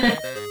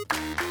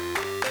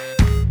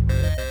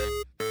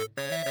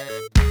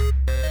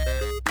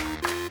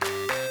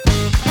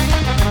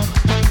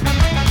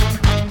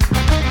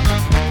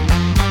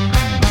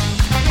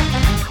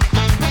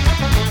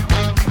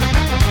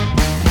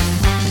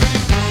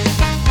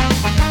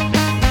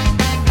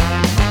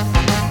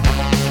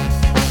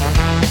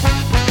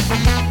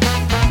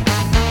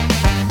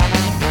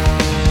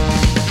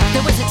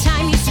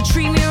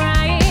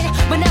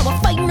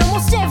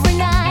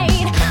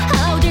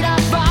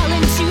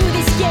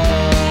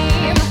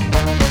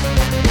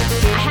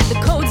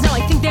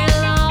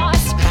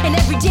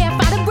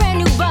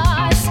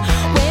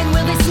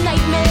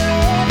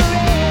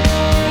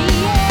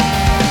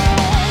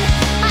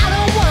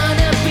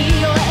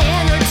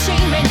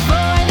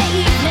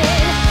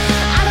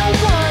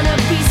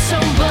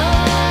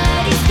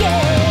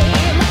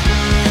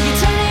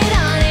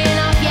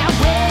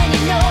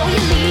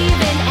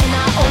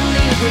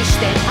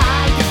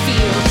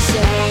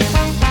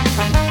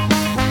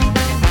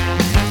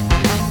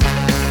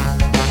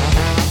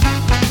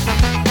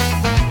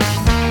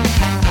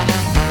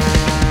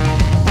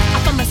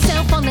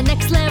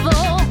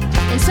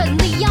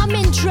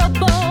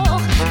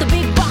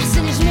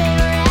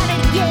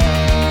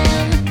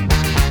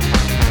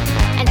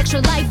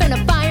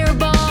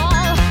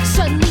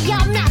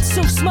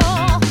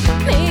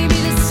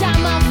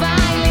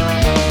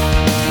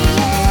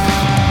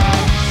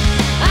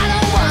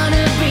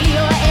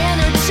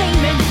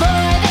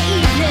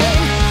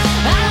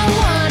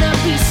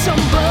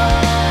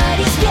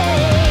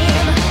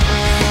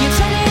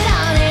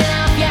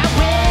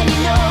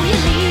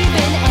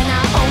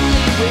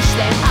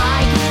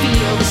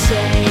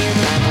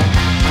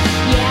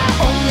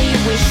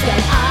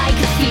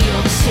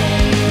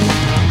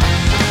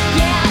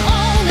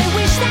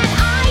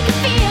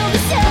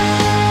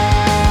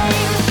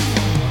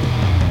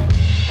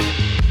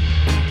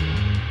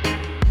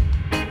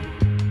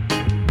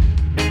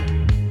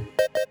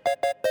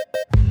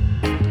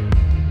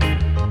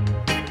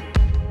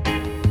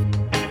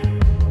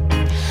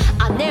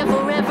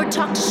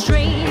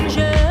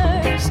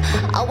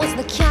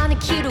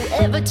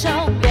 never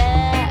talk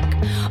back.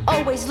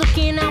 Always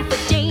looking out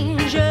for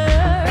danger.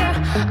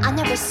 I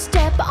never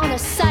step on a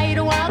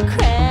sidewalk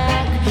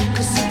crack.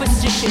 'Cause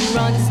superstition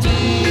runs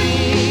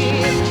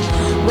deep.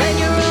 When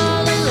you're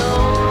all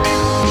alone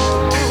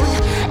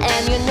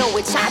and you know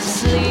it's hard to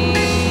sleep.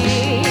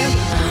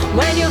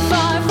 When you're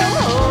far from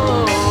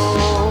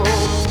home.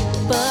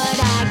 But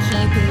I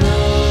keep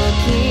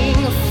looking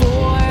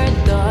for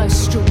the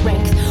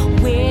strength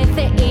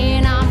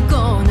within. I'm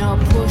gonna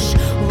push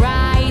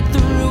right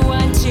through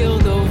until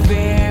the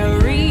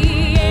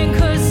very end.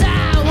 'Cause I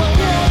won't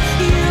let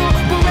you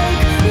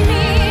break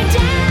me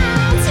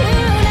down.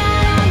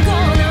 Tonight I'm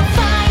gonna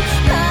find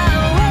my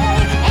way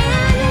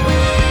and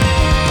win.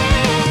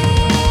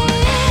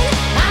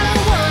 I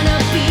don't wanna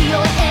be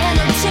your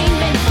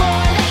entertainment for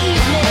the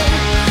evening.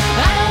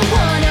 I don't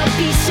wanna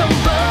be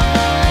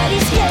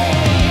somebody's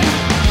game.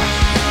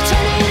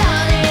 Turn it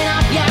on and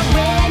off, yeah,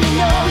 when you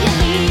know you're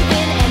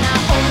leaving. And I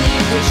only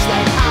wish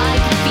that I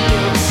could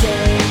feel the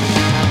same.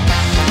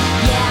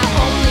 Yeah, I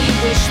only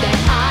wish that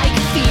I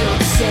could feel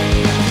the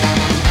same.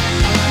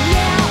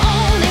 Yeah, I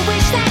only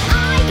wish that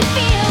I could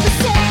feel the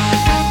same.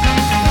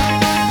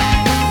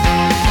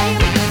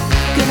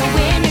 Gonna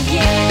win the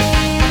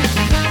game.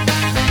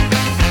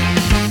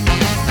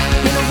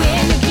 Gonna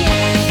win the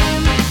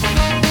game.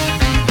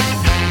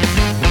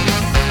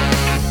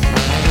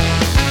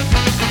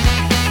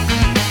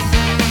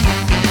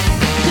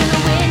 Gonna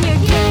win your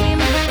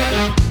game.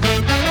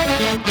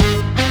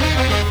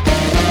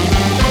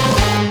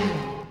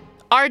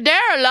 Are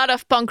there a lot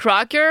of punk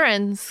rocker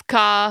and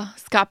ska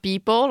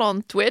people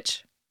on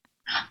Twitch?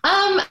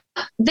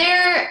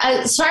 There,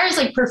 as far as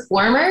like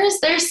performers,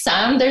 there's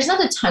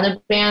not a ton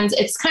of bands.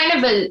 It's kind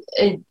of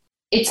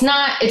it's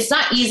not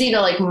easy to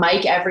like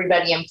mic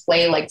everybody and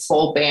play like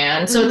full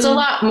band. So it's a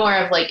lot more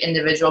of like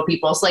individual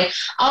people. So like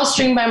I'll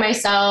stream by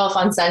myself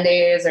on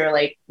Sundays, or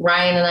like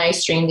Ryan and I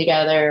stream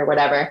together or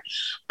whatever.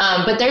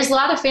 But there's a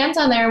lot of fans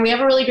on there, and we have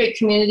a really great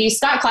community.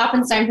 Scott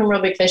Kloppenstein from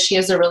Real Big Fish, he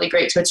has a really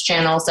great Twitch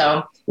channel.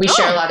 So we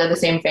share a lot of the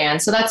same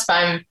fans. So that's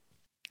fun.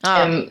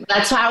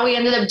 That's how we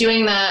ended up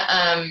doing the,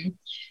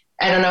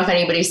 I don't know if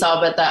anybody saw,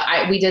 but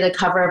we did a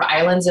cover of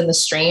Islands in the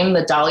Stream,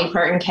 the Dolly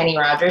Parton, Kenny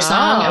Rogers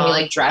song, and we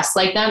like dressed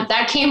like them.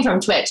 That came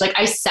from Twitch. Like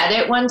I said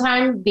it one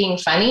time being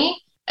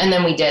funny, and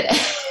then we did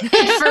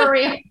it for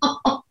real.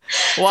 Wow.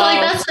 So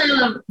like that's sort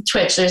of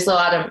Twitch. There's a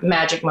lot of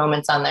magic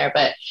moments on there,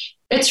 but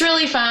it's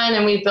really fun,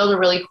 and we've built a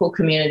really cool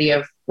community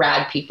of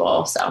rad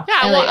people. So Yeah,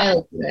 I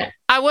like doing it.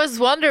 I was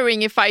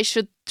wondering if I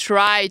should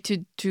try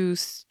to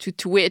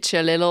Twitch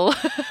a little.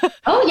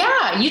 Oh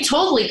yeah, you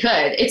totally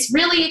could. It's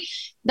really,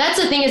 that's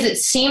the thing, is it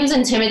seems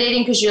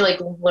intimidating because you're like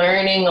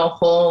learning a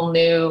whole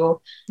new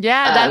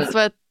That's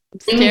what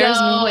scares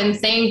me. and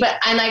thing.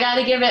 And I got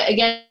to give it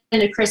again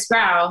to Chris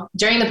Grau.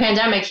 During the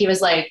pandemic, he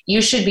was like,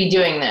 you should be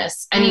doing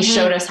this. And he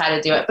showed us how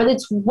to do it. But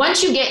it's,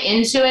 once you get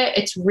into it,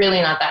 it's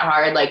really not that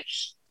hard. Like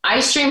I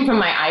stream from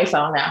my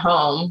iPhone at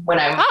home when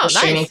I'm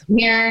streaming from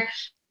here.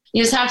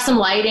 You just have some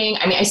lighting.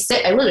 I mean, I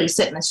literally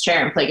sit in this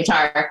chair and play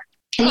guitar,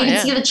 and you can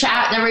see the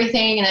chat and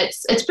everything. And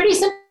it's pretty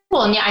simple.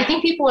 And yeah, I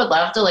think people would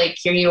love to like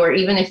hear you, or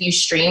even if you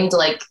streamed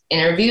like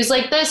interviews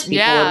like this,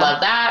 people would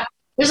love that.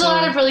 There's a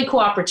lot of really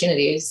cool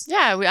opportunities.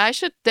 Yeah, I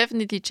should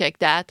definitely check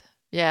that.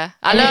 Yeah.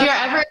 And if you're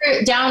ever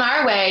down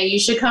our way, you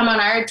should come on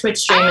our Twitch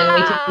stream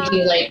and we can make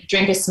you like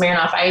drink a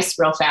Smirnoff Ice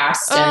real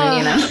fast. And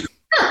you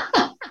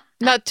know.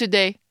 Not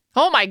today.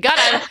 Oh my God.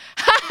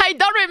 I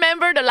don't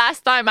remember the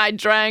last time I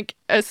drank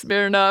a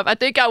Smirnoff. I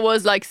think I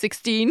was like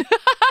 16.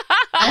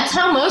 That's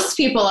how most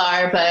people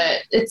are,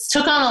 but it's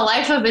took on a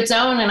life of its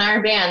own in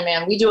our band,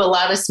 man. We do a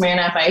lot of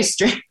Smirnoff Ice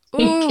drinking.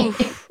 Ooh,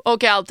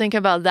 okay, I'll think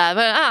about that.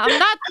 But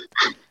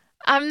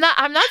I'm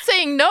not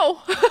saying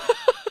no.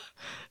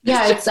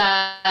 Yeah,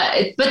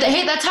 but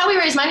hey, that's how we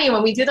raise money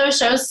when we do those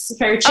shows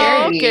for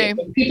charity. Okay.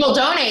 When people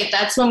donate,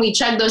 that's when we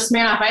chug those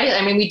Smirnoff Ice.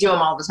 I mean, we do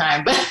them all the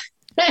time, but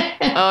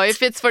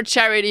if it's for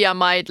charity, I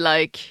might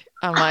make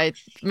an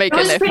effort. It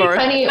was pretty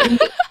funny.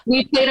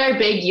 We played our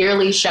big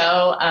yearly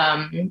show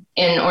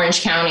in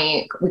Orange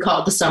County. We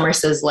call it the Summer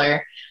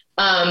Sizzler.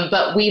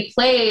 But we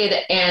played,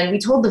 and we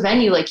told the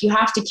venue, like, you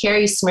have to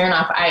carry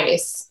Smirnoff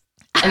Ice.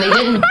 And they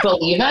didn't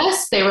believe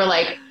us. They were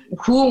like,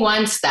 who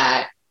wants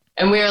that?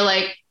 And we were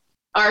like,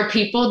 our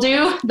people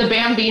do, the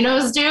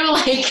Bambinos do,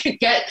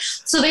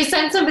 so they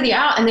sent somebody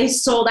out, and they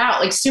sold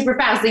out like super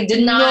fast. They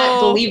did not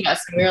believe us.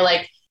 And we were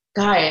like,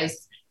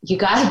 guys, you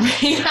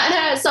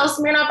gotta sell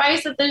Smirnoff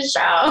Ice at this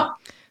show.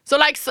 So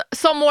like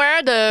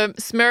somewhere the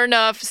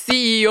Smirnoff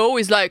CEO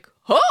is like,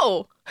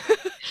 oh.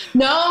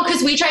 No,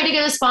 because we tried to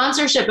get a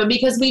sponsorship, but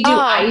because we do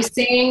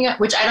icing,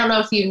 which I don't know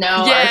if you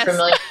know or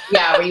familiar,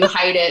 where you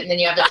hide it and then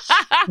you have to.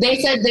 They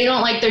said they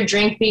don't like their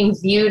drink being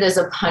viewed as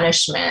a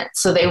punishment,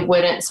 so they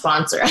wouldn't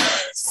sponsor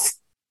us.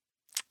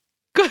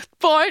 Good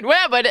point.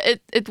 Well, but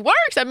it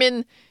works. I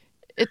mean,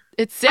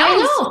 it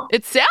sells. I know.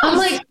 It sells. I'm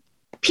like,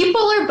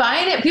 people are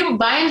buying it. People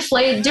buying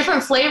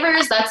different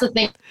flavors. That's the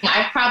thing.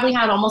 I've probably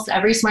had almost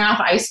every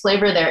Smirnoff Ice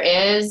flavor there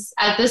is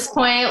at this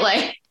point.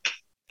 Like,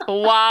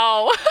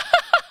 wow.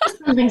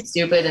 something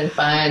stupid and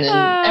fun,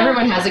 and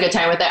everyone has a good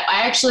time with it.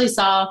 I actually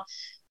saw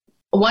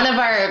one of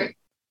our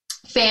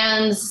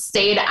fans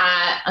stayed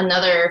at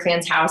another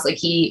fan's house. Like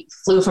he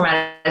flew from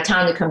out of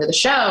town to come to the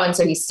show. And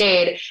so he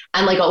stayed.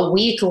 And like a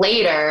week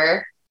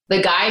later,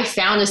 the guy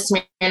found a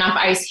Smirnoff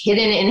Ice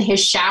hidden in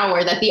his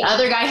shower that the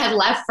other guy had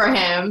left for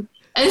him.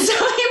 And so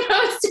he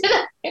posted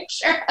a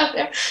picture of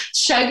him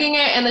chugging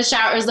it in the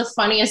shower. It was the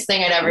funniest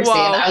thing I'd ever seen.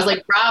 I was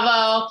like,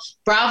 bravo,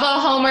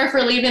 Homer,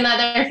 for leaving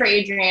that there for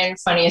Adrian.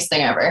 Funniest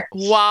thing ever.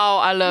 Wow,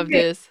 I love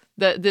this.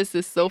 This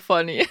is so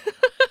funny.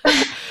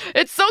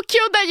 It's so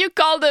cute that you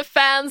call the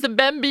fans the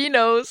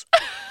Bambinos.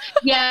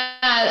 Yeah,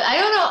 I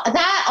don't know.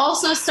 That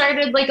also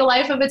started like a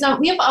life of its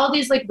own. We have all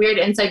these like weird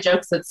inside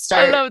jokes that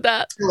start I love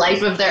that. A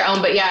life of their own.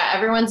 But yeah,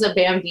 everyone's a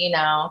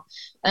Bambino.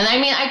 And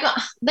I mean,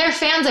 they're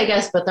fans, I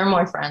guess, but they're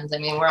more friends. I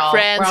mean, we're all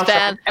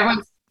fans.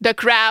 Everyone's the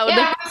crowd.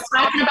 Yeah, everyone's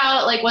talking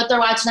about like what they're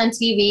watching on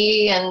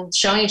TV and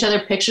showing each other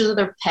pictures of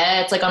their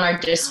pets, like on our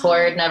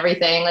Discord and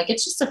everything. Like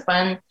it's just a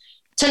fun.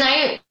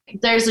 Tonight,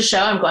 there's a show.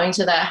 I'm going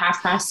to the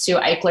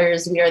 2:30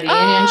 Eichlers We Are the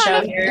Union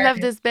show here. I love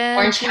this band.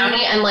 Orange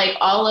County. And like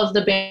all of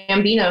the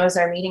Bambinos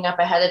are meeting up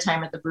ahead of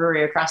time at the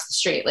brewery across the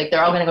street. Like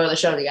they're all going to go to the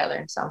show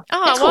together. So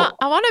cool.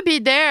 I want to be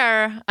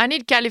there. I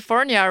need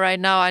California right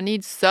now. I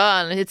need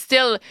sun. It's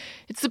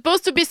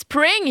supposed to be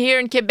spring here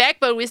in Quebec,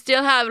 but we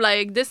still have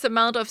like this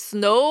amount of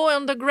snow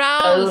on the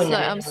ground. Oh, no.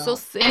 I'm so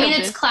sick. I mean,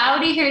 it's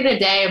cloudy here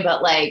today,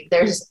 but like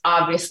there's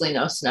obviously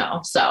no snow.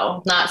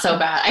 So not so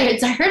bad. I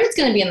heard it's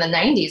going to be in the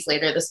 90s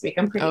later this week.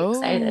 I'm pretty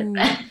excited.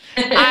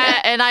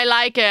 I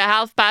like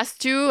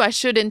 2:30. I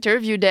should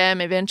interview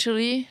them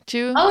eventually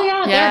too. Oh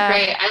yeah, they're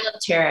great. I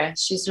love Tara.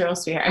 She's a real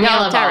sweetheart. I mean, I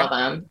love all of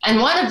them. And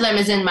one of them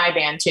is in my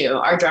band too.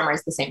 Our drummer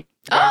is the same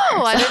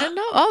drummer, I didn't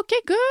know. Okay,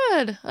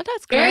 good. Oh,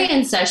 that's great. Very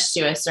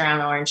incestuous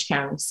around Orange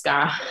County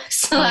ska.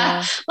 So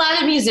a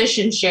lot of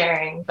musicians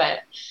sharing,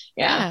 but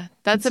yeah,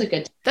 that's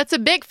a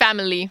big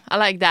family. I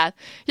like that.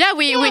 Yeah,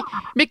 we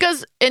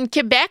because in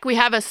Quebec we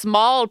have a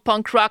small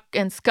punk rock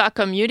and ska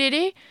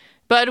community.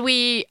 But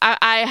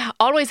I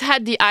always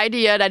had the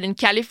idea that in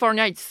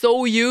California it's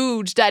so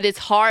huge that it's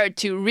hard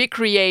to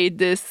recreate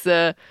this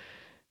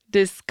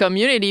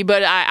community.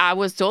 But I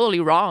was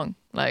totally wrong.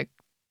 Like,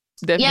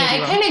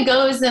 definitely it kind of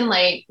goes in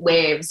like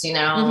waves, you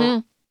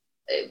know.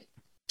 Mm-hmm.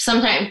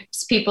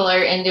 Sometimes people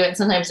are into it,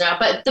 sometimes not.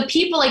 But the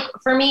people, like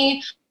for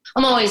me,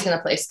 I'm always going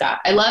to play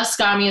ska. I love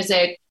ska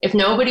music. If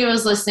nobody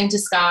was listening to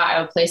ska, I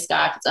would play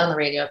ska. If it's on the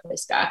radio, I'd play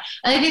ska.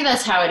 And I think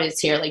that's how it is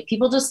here. Like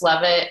people just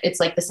love it. It's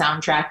like the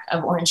soundtrack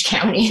of Orange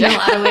County in a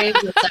lot of ways.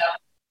 And so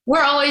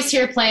we're always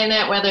here playing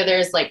it, whether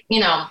there's like, you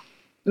know,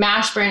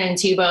 Mashburn and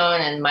T-Bone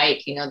and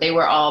Mike, you know, they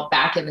were all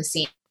back in the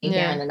scene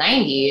here in the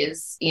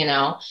 90s, you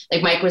know,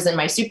 like Mike was in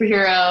My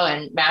Superhero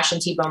and Mash and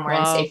T-Bone were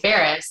in Say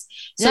Ferris.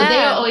 So they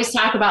would always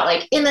talk about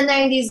like in the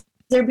 90s,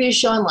 there'd be a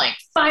show and like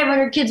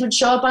 500 kids would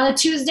show up on a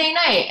Tuesday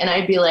night. And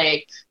I'd be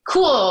like,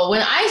 cool.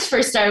 When I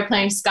first started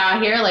playing ska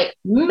here, like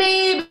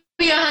maybe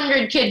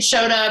 100 kids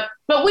showed up,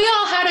 but we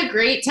all had a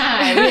great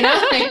time, you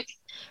know, like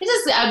it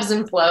just ebbs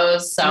and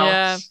flows.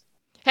 So,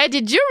 Hey,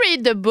 did you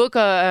read the book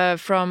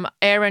from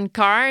Aaron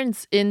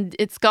Carnes?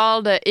 It's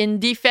called In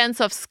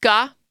Defense of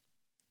Ska?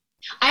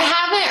 I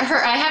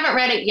haven't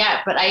read it yet,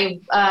 but I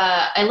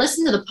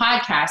listened to the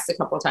podcast a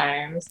couple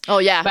times. Oh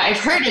yeah. But I've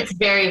heard it's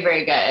very,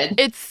 very good.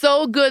 It's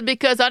so good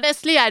because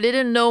honestly, I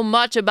didn't know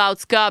much about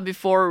ska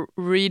before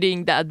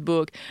reading that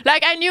book.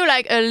 Like I knew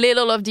like a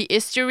little of the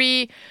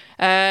history,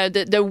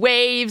 the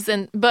waves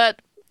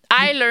but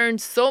I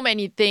learned so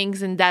many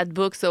things in that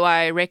book, so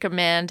I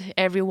recommend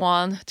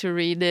everyone to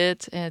read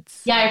it.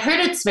 I've heard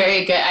it's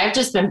very good. I've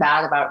just been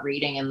bad about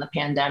reading in the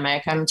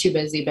pandemic. I'm too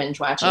busy binge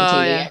watching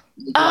TV to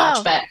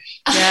watch. But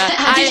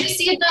did you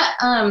see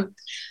the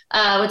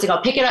what's it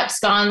called? Pick It Up,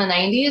 Ska in the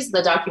 90s,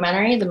 the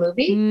documentary, the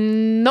movie?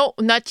 No,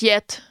 not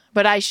yet,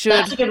 but I should.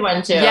 That's a good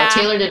one too. Yeah.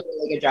 Taylor did a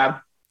really good job.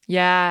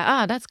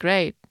 Yeah. That's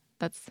great.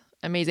 That's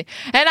amazing.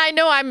 And I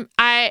know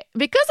I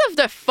because of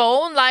the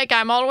phone, like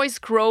I'm always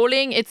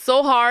scrolling. It's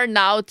so hard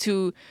now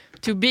to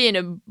be in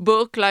a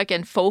book like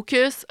and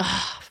focus.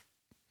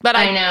 But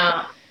I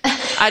know.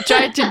 I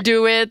tried to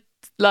do it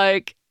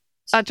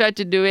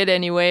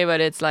anyway,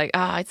 but it's like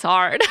it's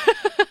hard.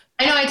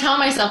 I know. I tell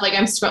myself like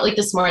I'm like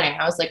this morning.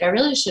 I was like I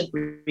really should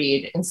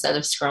read instead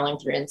of scrolling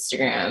through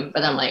Instagram.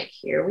 But I'm like,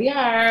 here we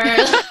are.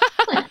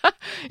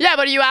 Yeah,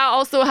 but you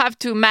also have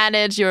to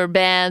manage your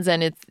bands,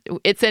 and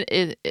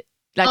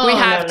we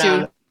have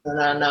to.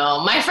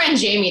 No. My friend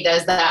Jamie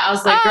does that. I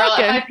was like, girl,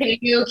 if I pay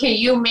you, can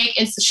you make...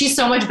 And she's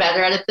so much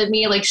better at it than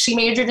me. Like, she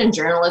majored in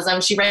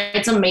journalism. She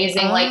writes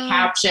amazing, like,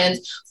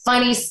 captions,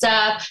 funny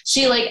stuff.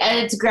 She, like,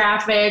 edits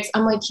graphics.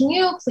 I'm like, can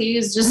you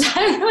please just...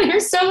 You're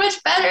so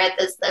much better at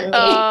this than me.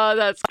 Oh,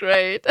 that's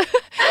great.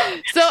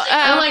 So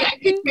I'm like, I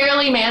could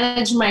barely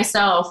manage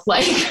myself.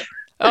 Like...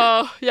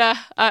 Oh, yeah.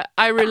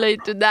 I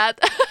relate to that.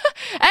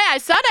 Hey, I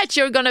saw that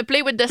you're going to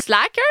play with the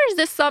Slackers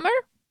this summer.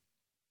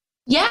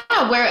 Yeah,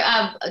 we're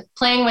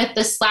playing with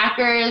the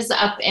Slackers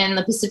up in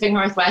the Pacific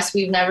Northwest.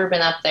 We've never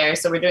been up there.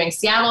 So we're doing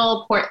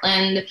Seattle,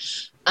 Portland,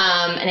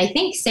 And I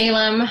think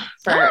Salem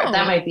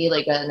that might be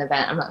like an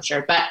event. I'm not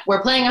sure, but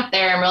we're playing up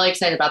there. I'm really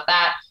excited about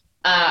that.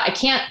 I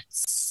can't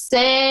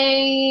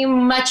say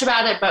much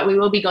about it, but we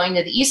will be going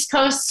to the East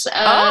Coast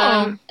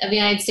of the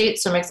United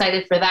States. So I'm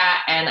excited for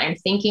that. And I'm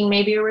thinking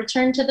maybe a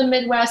return to the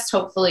Midwest,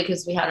 hopefully,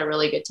 because we had a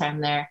really good time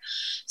there.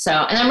 So,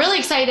 and I'm really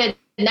excited.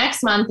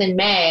 Next month in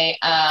May,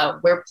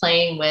 we're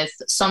playing with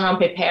Son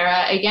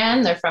Rompepera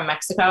again. They're from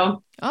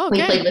Mexico.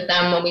 We played with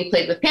them when we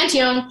played with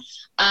Panteon.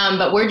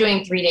 But we're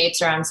doing 3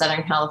 dates around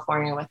Southern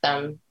California with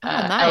them.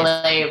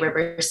 Nice. LA,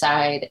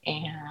 Riverside,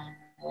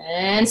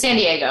 and San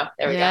Diego.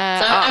 There we go.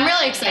 So I'm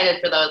really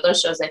excited for those. Those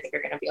shows I think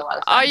are going to be a lot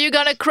of fun. Are you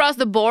going to cross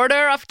the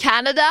border of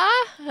Canada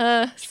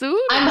soon?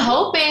 I'm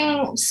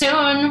hoping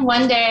soon,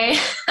 one day.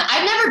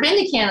 I've never been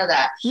to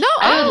Canada. No.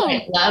 I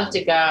would love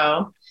to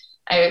go.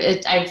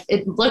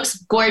 It looks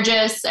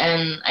gorgeous,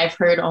 and I've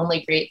heard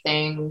only great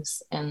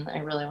things, and I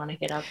really want to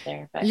get up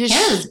there. But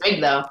Canada's big,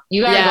 though.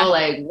 You gotta go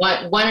like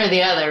one or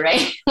the other,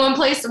 right? One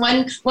place,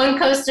 one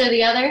coast or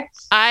the other.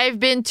 I've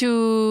been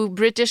to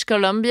British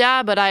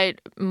Columbia, but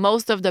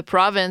most of the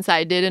province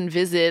I didn't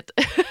visit.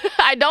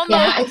 I don't know.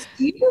 Yeah, it's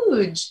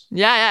huge.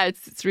 Yeah,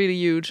 it's really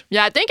huge.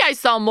 Yeah, I think I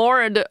saw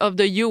more of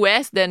the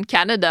U.S. than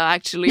Canada,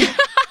 actually.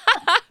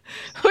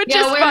 Which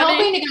is we're funny.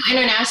 hoping to go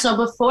international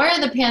before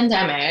the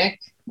pandemic.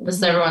 This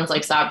is everyone's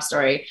like sob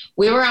story.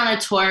 We were on a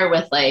tour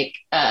with like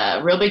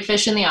Real Big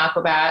Fish and the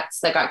Aquabats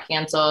that got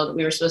canceled.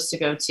 We were supposed to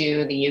go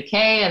to the UK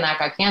and that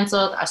got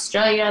canceled.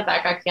 Australia,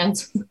 that got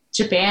canceled.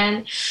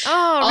 Japan,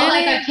 all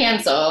that got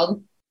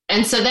canceled.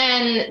 And so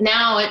then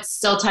now it's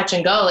still touch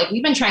and go. Like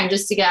we've been trying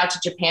just to get out to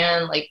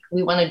Japan. Like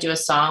we want to do a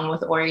song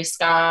with Ori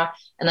Ska.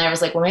 And I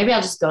was like, well, maybe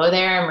I'll just go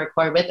there and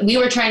record with. We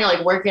were trying to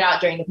like work it out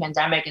during the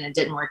pandemic and it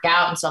didn't work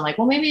out. And so I'm like,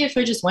 well, maybe if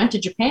I just went to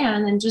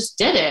Japan and just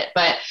did it.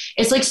 But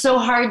it's like so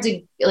hard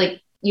to like,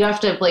 you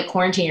have to like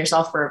quarantine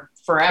yourself for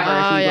forever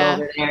if you go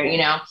over there, you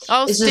know?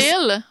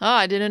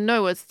 I didn't know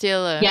it was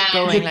still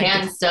going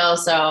Japan like still.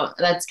 So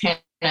that's kind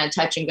of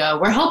touch and go.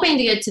 We're hoping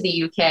to get to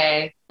the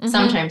UK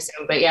sometime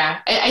soon. But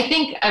yeah, I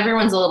think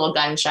everyone's a little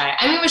gun shy.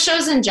 I mean, with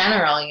shows in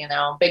general, you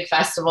know, big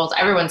festivals,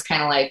 everyone's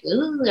kind of like,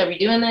 ooh, are we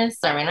doing this?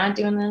 Are we not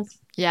doing this?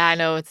 Yeah, I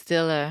know. It's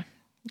still a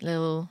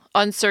little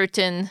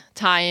uncertain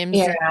times.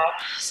 Yeah.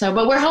 So,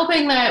 but we're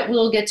hoping that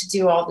we'll get to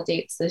do all the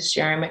dates this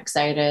year. I'm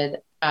excited.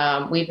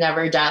 We've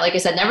never done, like I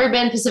said, never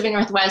been Pacific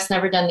Northwest,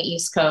 never done the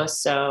East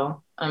Coast.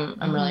 So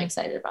I'm really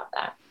excited about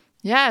that.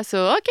 Yeah.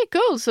 So, okay,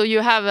 cool. So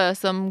you have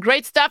some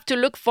great stuff to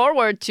look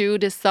forward to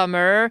this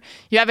summer.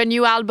 You have a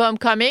new album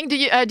coming.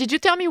 Did you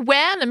tell me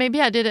when?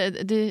 Maybe I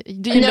did. Do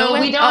you know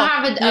when? We don't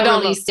have a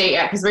release date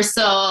yet because we're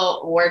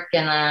still working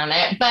on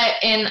it.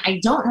 And I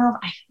don't know.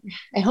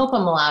 I hope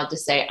I'm allowed to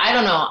say. I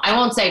don't know. I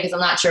won't say because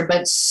I'm not sure.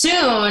 But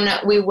soon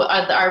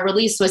our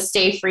release was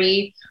Stay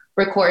Free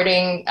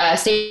recording.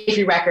 Stay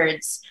Free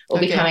Records will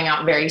be coming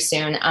out very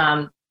soon.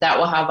 That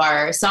will have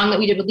our song that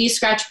we did with Lee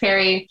Scratch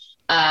Perry.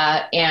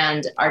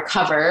 And our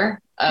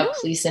cover of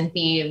Police and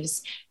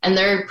Thieves, and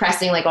they're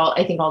pressing like all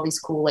these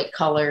cool like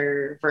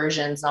color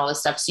versions and all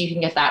this stuff, so you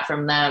can get that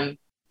from them.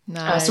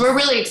 Nice. So we're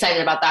really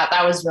excited about that.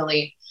 That was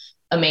really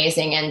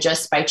amazing, and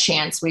just by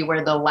chance, we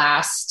were the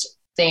last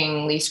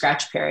thing Lee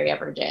Scratch Perry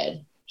ever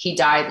did. He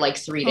died like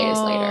 3 days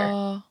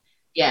later.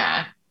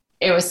 Yeah,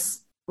 it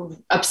was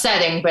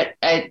upsetting, but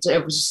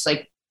it was just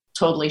like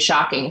totally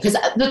shocking because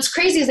what's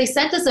crazy is they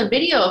sent us a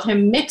video of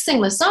him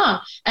mixing the song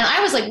and I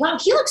was like, wow,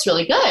 he looks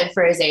really good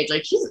for his age,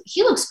 like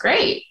he looks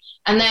great.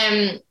 And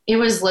then it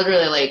was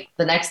literally like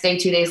the next day,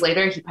 2 days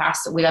later,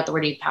 we got the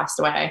word he passed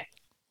away.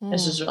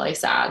 This was really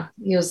sad.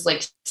 He was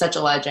like such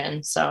a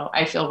legend. So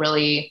I feel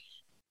really,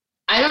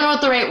 I don't know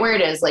what the right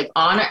word is, like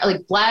honor,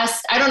 like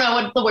blessed, I don't know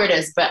what the word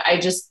is, but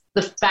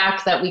the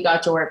fact that we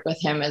got to work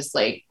with him is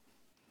like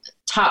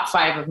top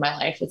 5 of my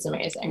life. It's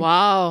amazing.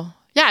 Wow.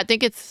 Yeah, I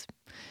think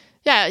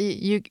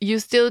you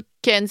still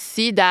can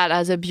see that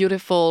as a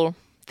beautiful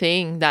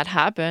thing that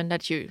happened,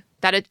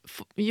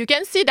 you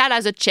can see that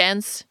as a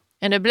chance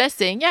and a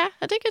blessing. Yeah,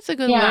 I think it's a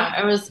good one.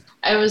 Yeah,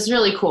 it was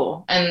really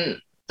cool.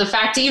 And the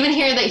fact to even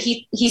hear that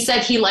he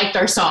said he liked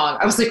our song,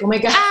 I was like, oh my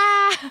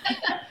God.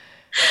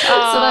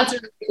 So that's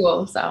really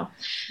cool. So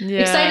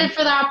excited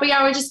for that. But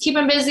yeah, we're just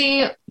keeping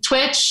busy.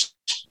 Twitch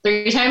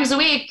 3 times a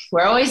week.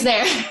 We're always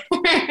there.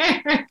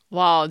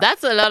 Wow,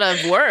 that's a lot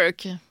of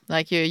work.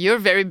 Like you're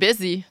very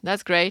busy.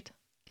 That's great.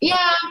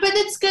 Yeah, but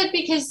it's good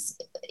because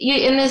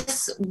in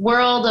this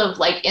world of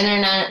like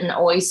internet and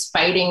always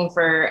fighting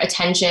for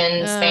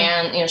attention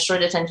span,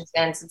 short attention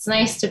spans, it's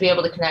nice to be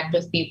able to connect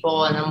with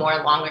people in a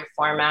more longer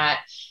format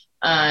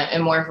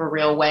and more of a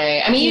real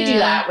way. I mean, you do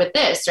that with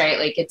this, right?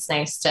 Like it's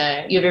nice you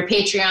have your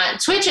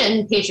Patreon. Twitch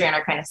and Patreon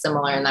are kind of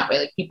similar in that way.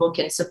 Like people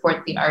can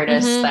support the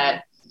artists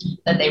that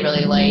they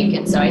really like.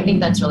 And so I think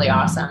that's really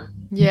awesome.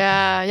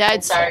 Yeah. I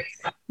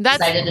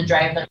decided to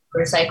drive the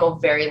motorcycle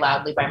very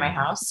loudly by my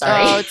house.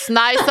 Sorry. Oh, it's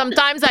nice.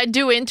 Sometimes I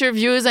do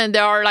interviews and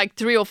there are like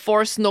 3 or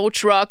 4 snow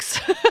trucks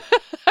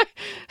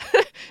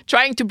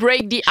trying to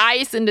break the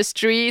ice in the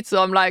street.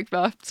 So I'm like,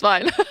 well, it's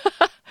fine.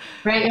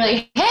 Right. You're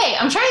like, hey,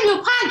 I'm trying to do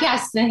a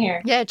podcast in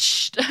here.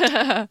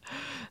 Yeah.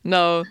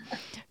 No.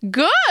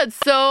 Good.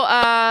 So,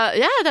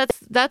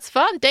 that's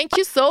fun. Thank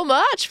you so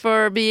much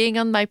for being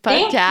on my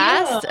Thank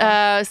podcast. you.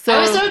 I was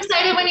so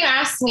excited when you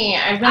asked me.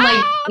 I've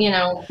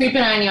been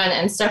creeping on you on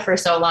Insta for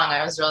so long.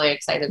 I was really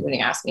excited when you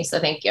asked me. So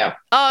thank you.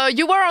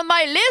 You were on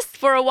my list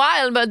for a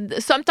while,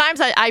 but sometimes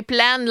I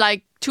plan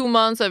like 2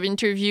 months of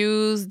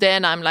interviews.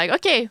 Then I'm like,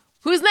 okay,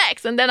 who's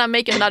next? And then I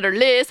make another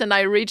list and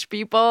I reach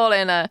people.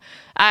 And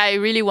I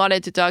really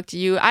wanted to talk to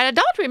you. I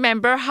don't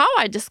remember how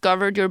I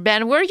discovered your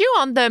band. Were you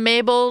on the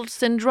Mabel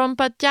Syndrome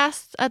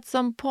podcast at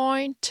some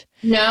point?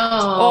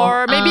 No.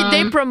 Or maybe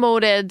they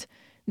promoted.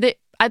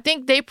 I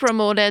think they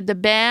promoted the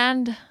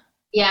band.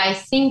 Yeah, I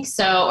think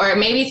so. Or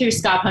maybe through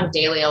Ska Punk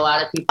Daily, a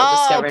lot of people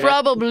discovered it. Oh,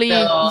 probably.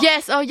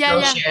 Yes. Oh,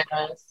 yeah.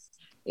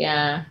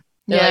 Yeah.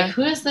 They're like,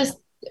 who is this?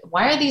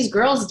 Why are these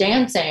girls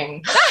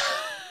dancing?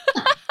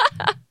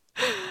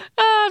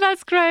 Oh,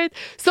 that's great.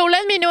 So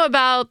let me know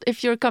about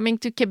if you're coming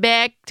to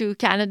Quebec, to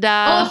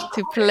Canada,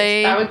 to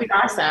play. That would be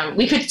awesome.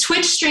 We could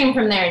Twitch stream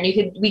from there, and we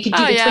could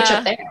do the Twitch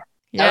up there.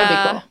 That would be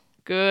cool.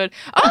 Good.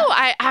 Oh,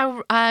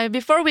 I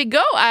before we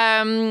go,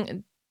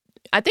 I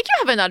think you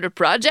have another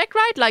project,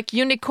 right? Like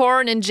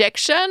Unicorn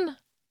Injection.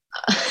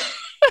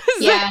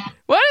 Yeah.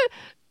 What?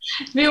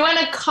 If you want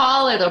to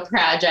call it a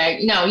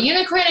project, no,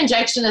 Unicorn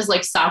Injection is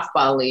like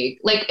softball league.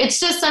 Like, it's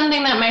just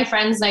something that my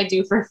friends and I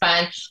do for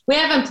fun. We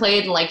haven't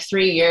played in like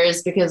 3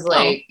 years because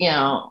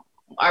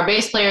our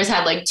bass players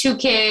had like 2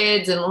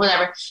 kids and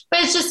whatever, but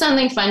it's just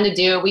something fun to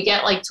do. We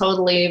get like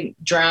totally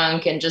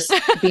drunk and just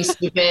be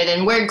stupid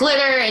and wear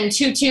glitter and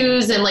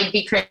tutus and like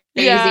be crazy.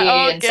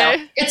 Yeah, okay. And so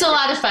it's a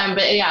lot of fun,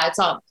 but yeah, it's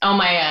all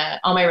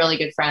my really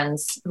good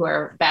friends who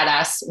are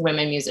badass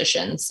women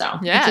musicians. So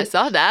yeah, I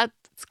saw that.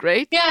 It's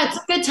great. Yeah, it's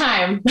a good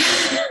time.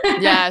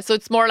 Yeah, so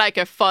it's more like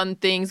a fun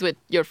things with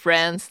your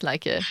friends,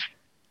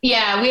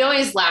 Yeah, we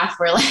always laugh.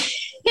 We're like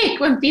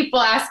when people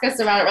ask us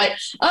about it, we're like,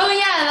 oh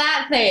yeah,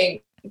 that thing.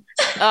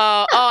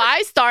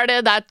 I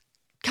started that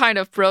kind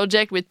of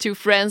project with 2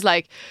 friends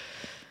like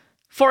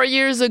 4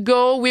 years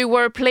ago. We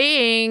were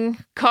playing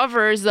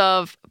covers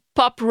of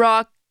pop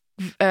rock,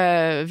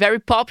 very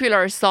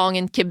popular song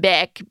in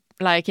Quebec,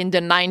 like in the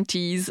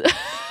 90s.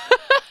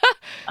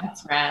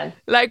 That's rad.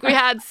 Like we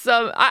had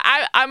some,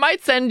 I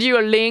might send you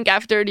a link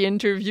after the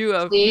interview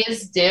of.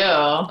 Please do.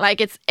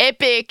 Like it's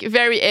epic,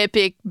 very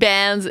epic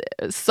bands,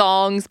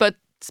 songs, but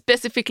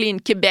specifically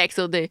in Quebec.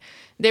 So they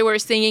were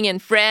singing in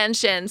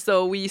French. And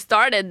so we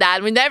started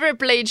that. We never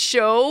played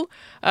show.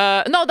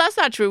 No, that's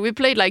not true. We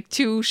played like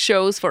 2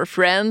 shows for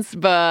friends,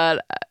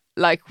 but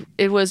like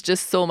it was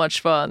just so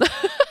much fun.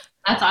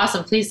 That's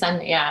awesome. Please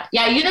send. Yeah.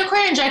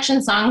 Unicorn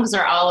Injection songs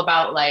are all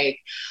about like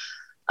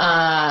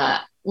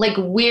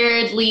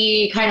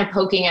weirdly kind of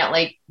poking at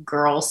like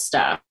girl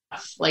stuff.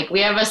 Like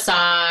we have a song,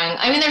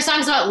 I mean, there's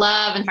songs about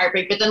love and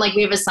heartbreak, but then like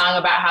we have a song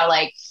about how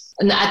like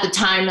at the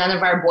time, none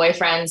of our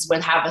boyfriends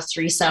would have a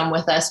threesome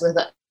with us, with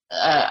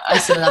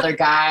us and another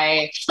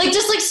guy. Like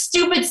just like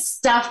stupid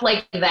stuff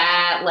like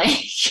that. Like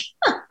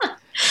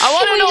I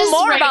want to know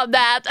more about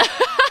that.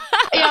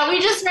 Yeah, we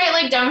just write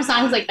like dumb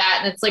songs like that,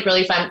 and it's like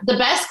really fun. The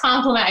best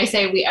compliment I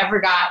say we ever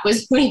got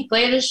was when we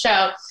played a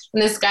show,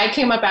 and this guy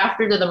came up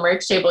after to the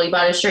merch table. He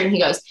bought a shirt, and he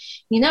goes,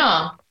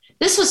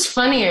 this was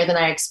funnier than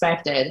I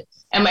expected.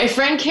 And my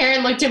friend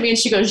Karen looked at me and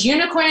she goes,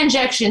 Unicorn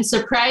Injection,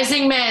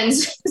 surprising men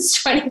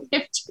since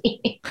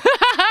 2015.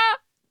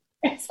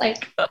 It's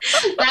like,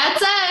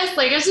 that's us.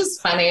 Like, it's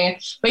just funny.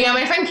 But yeah,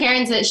 my friend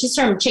Karen's in it. She's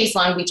from Chase,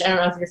 Long Beach. I don't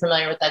know if you're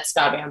familiar with that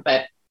ska band,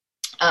 but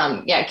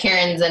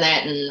Karen's in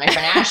it. And my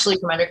friend Ashley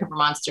from Undercover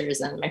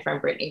Monsters and my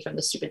friend Brittany from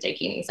The Stupid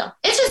Daikini. So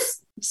it's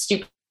just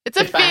stupid. It's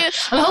a fun.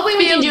 I'm hoping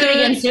we can do it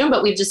again soon,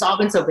 but we've just all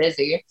been so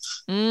busy.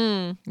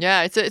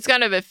 Yeah, it's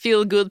kind of a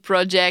feel-good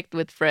project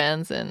with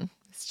friends, and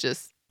it's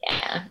just...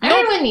 Yeah,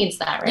 everyone needs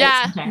that, right?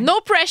 Yeah,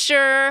 no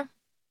pressure,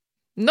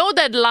 no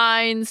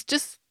deadlines,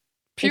 just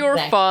pure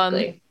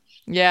fun.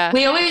 Yeah.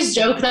 We always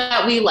joke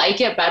that we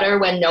like it better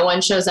when no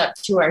one shows up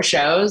to our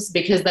shows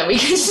because then we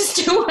can just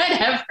do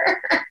whatever.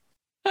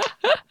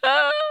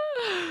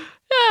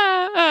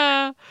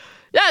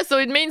 Yeah, so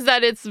it means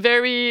that it's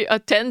very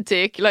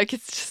authentic. Like,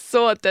 it's just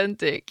so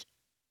authentic.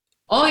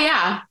 Oh,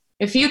 yeah.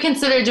 If you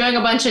consider doing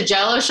a bunch of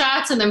Jello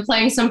shots and then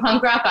playing some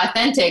punk rock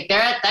authentic,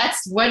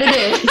 that's what it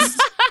is.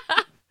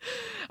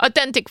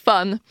 Authentic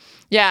fun.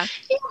 Yeah.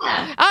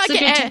 Yeah.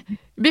 Okay.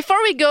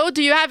 Before we go,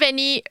 do you have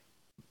any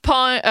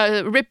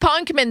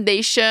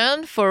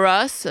recommendation for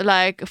us,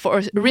 like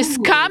for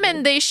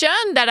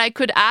recommendation that I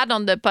could add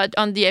on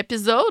the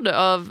episode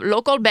of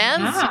local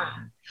bands? Yeah.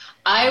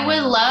 I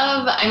would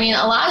love, I mean,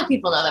 a lot of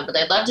people know them, but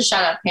I'd love to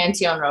shout out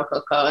Pantheon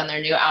Rococo and their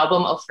new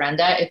album,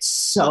 Ofrenda. It's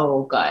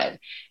so good.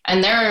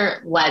 And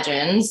they're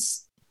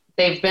legends.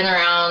 They've been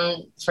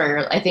around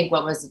for, I think,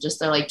 what was it, just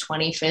their like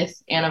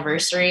 25th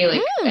anniversary.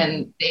 Like,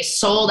 and they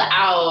sold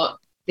out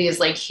these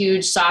like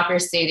huge soccer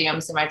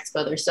stadiums in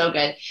Mexico. They're so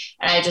good.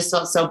 And I just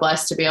felt so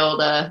blessed to be able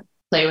to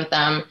play with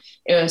them.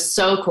 It was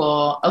so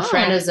cool.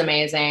 Ofrenda is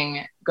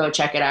amazing. Go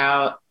check it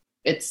out.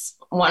 It's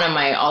one of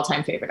my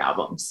all-time favorite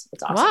albums.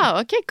 It's awesome. Wow.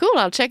 Okay, cool.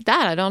 I'll check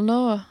that. I don't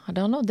know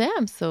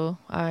them, so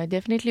I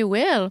definitely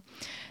will.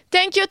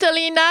 Thank you,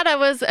 Tahlena. That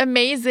was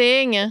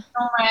amazing. So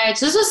much.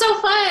 This was so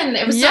fun.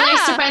 It was so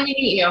nice to finally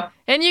meet you.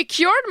 And you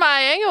cured my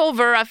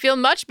hangover. I feel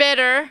much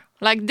better.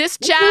 Like this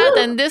chat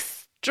and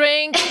this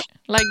drink,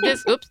 like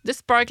this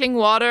sparkling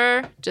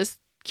water just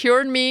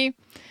cured me.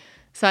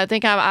 So I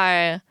think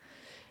I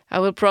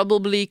will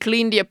probably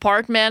clean the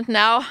apartment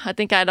now. I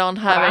think I don't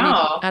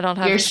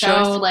have You're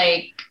so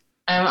like,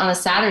 I'm on a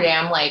Saturday,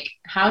 I'm like,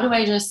 how do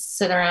I just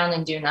sit around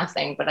and do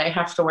nothing? But I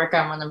have to work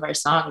on one of our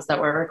songs that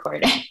we're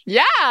recording.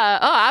 Yeah.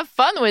 Oh, have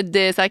fun with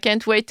this. I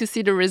can't wait to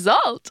see the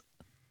result.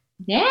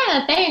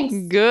 Yeah, thanks.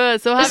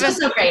 Good. So this was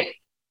so great.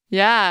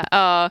 Yeah.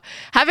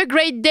 Have a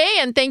great day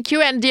and thank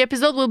you. And the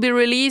episode will be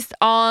released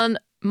on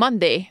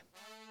Monday.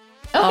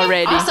 Okay,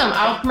 already. Awesome.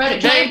 I'll promote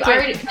it. Can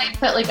I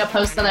put like a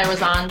post that I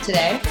was on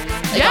today?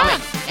 Like on my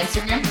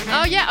Instagram?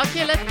 Oh, yeah.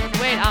 Okay,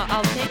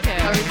 I'll take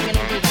it. Or is it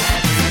gonna be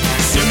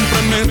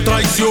Siempre me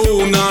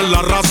traiciona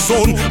la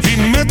razón y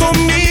me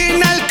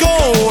domina el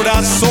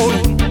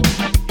corazón.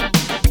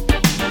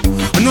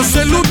 No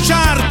sé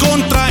luchar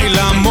contra el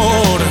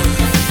amor.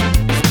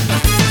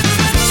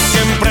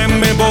 Siempre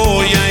me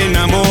voy a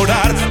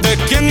enamorar de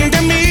quien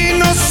de mí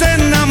no se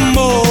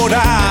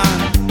enamora.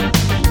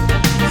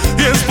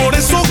 Y es por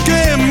eso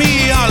que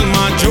mi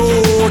alma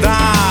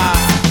llora.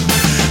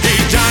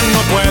 Y ya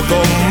no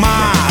puedo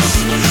más.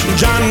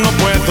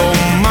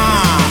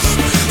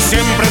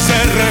 Siempre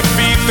se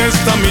repite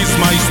esta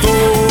misma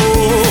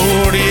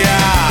historia.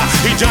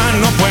 Y ya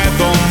no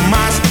puedo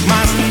más,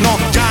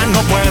 ya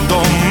no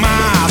puedo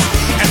más.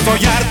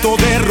 Estoy harto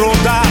de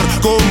rodar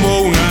como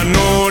una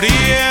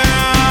noria.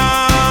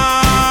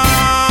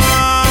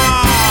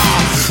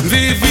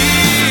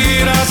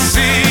 Vivir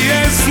así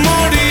es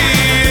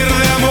morir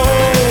de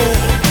amor.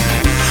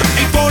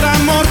 Y por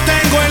amor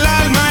tengo el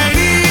alma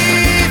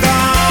herida.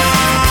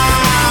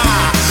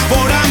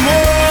 Por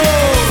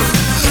amor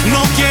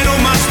no quiero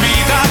más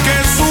vida que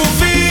su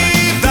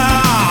vida.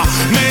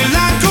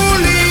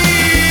 Melancolía.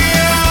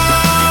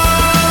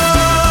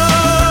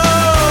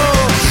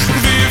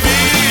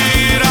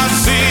 Vivir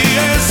así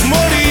es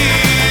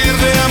morir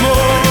de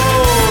amor.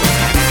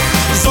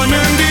 Soy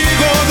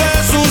mendigo de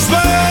sus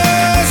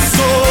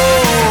besos.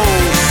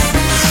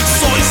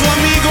 Soy su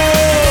amigo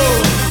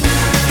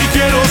y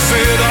quiero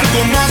ser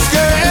algo más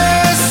que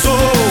eso.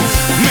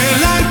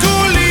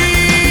 Melancolía.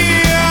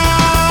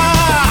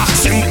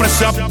 Siempre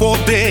se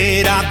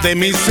apodera de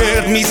mi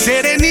ser. Mi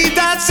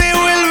serenidad se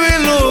vuelve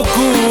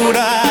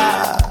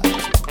locura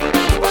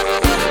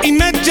y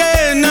me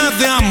llena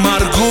de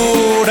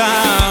amargura.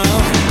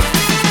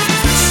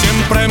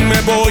 Siempre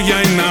me voy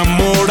a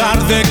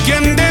enamorar de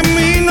quien de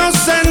mí no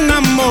se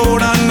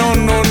enamora. No.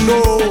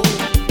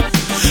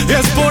 Y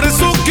es por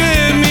eso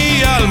que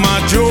mi alma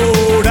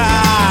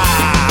llora.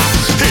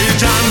 Y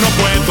ya no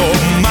puedo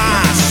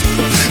más.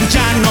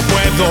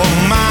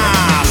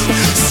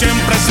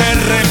 Siempre se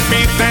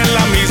repite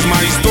la misma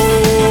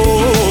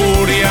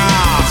historia.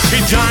 Y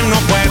ya no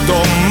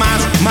puedo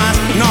más,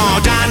 no,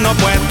 ya no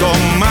puedo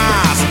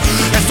más.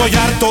 Estoy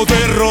harto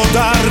de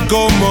rodar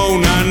como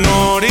una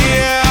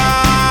noria.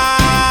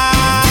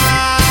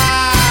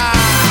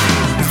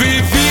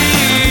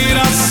 Vivir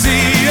así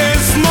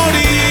es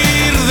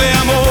morir de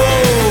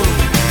amor.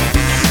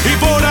 Y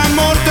por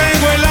amor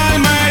tengo el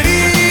alma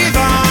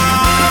herida.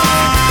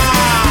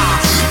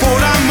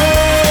 Por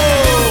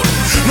amor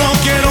no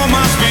quiero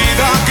más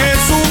vida que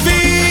su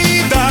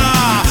vida.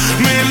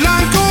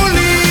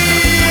 Melancolía.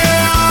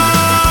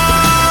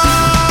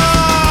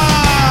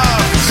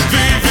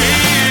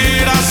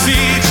 Vivir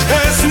así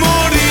es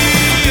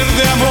morir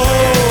de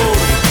amor.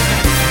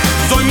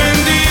 Soy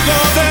mendigo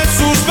de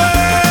sus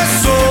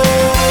besos.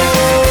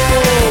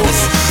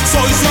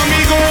 Soy su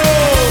amigo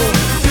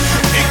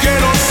y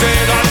quiero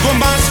ser algo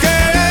más que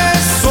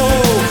eso.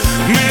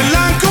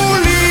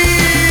 Melancolía.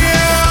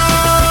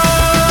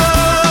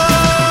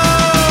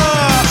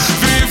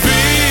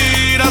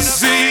 Vivir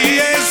así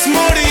es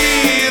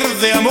morir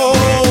de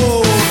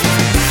amor.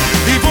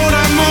 Y por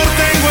amor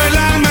tengo el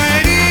alma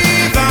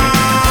herida.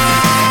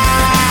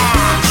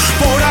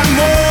 Por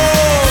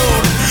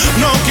amor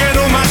no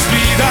quiero más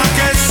vida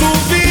que su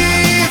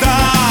vida.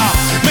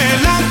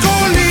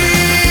 Melancolía.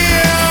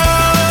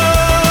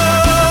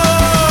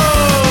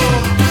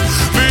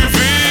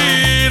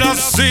 Vivir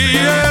así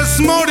es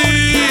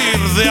morir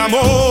de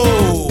amor.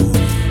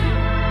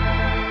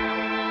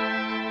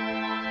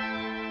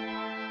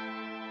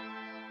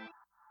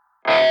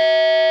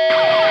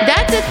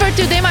 That's it for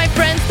today, my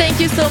friends. Thank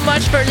you so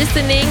much for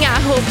listening. I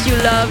hope you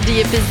loved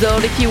the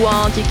episode. If you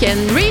want, you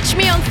can reach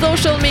me on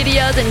social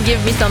medias and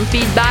give me some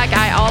feedback.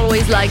 I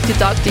always like to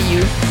talk to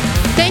you.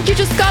 Thank you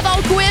to Scott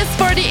Alquist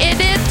for the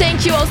edit.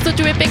 Thank you also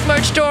to Epic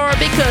Merch Store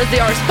because they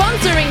are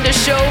sponsoring the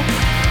show.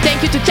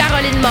 Thank you to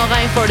Caroline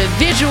Morin for the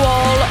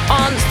visual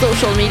on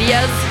social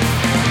medias.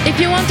 If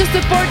you want to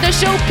support the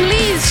show,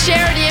 please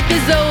share the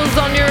episodes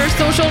on your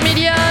social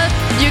media.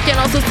 You can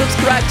also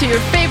subscribe to your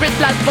favorite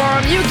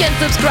platform. You can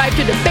subscribe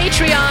to the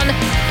Patreon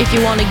if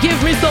you want to give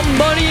me some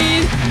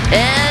money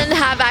and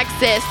have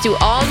access to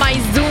all my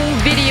Zoom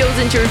videos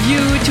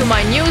interview, to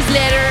my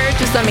newsletter,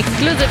 to some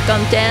exclusive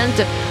content.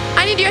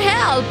 I need your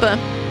help.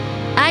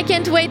 I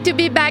can't wait to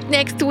be back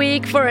next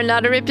week for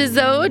another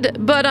episode.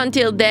 But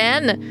until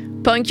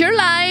then, punk your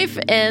life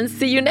and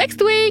see you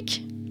next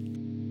week.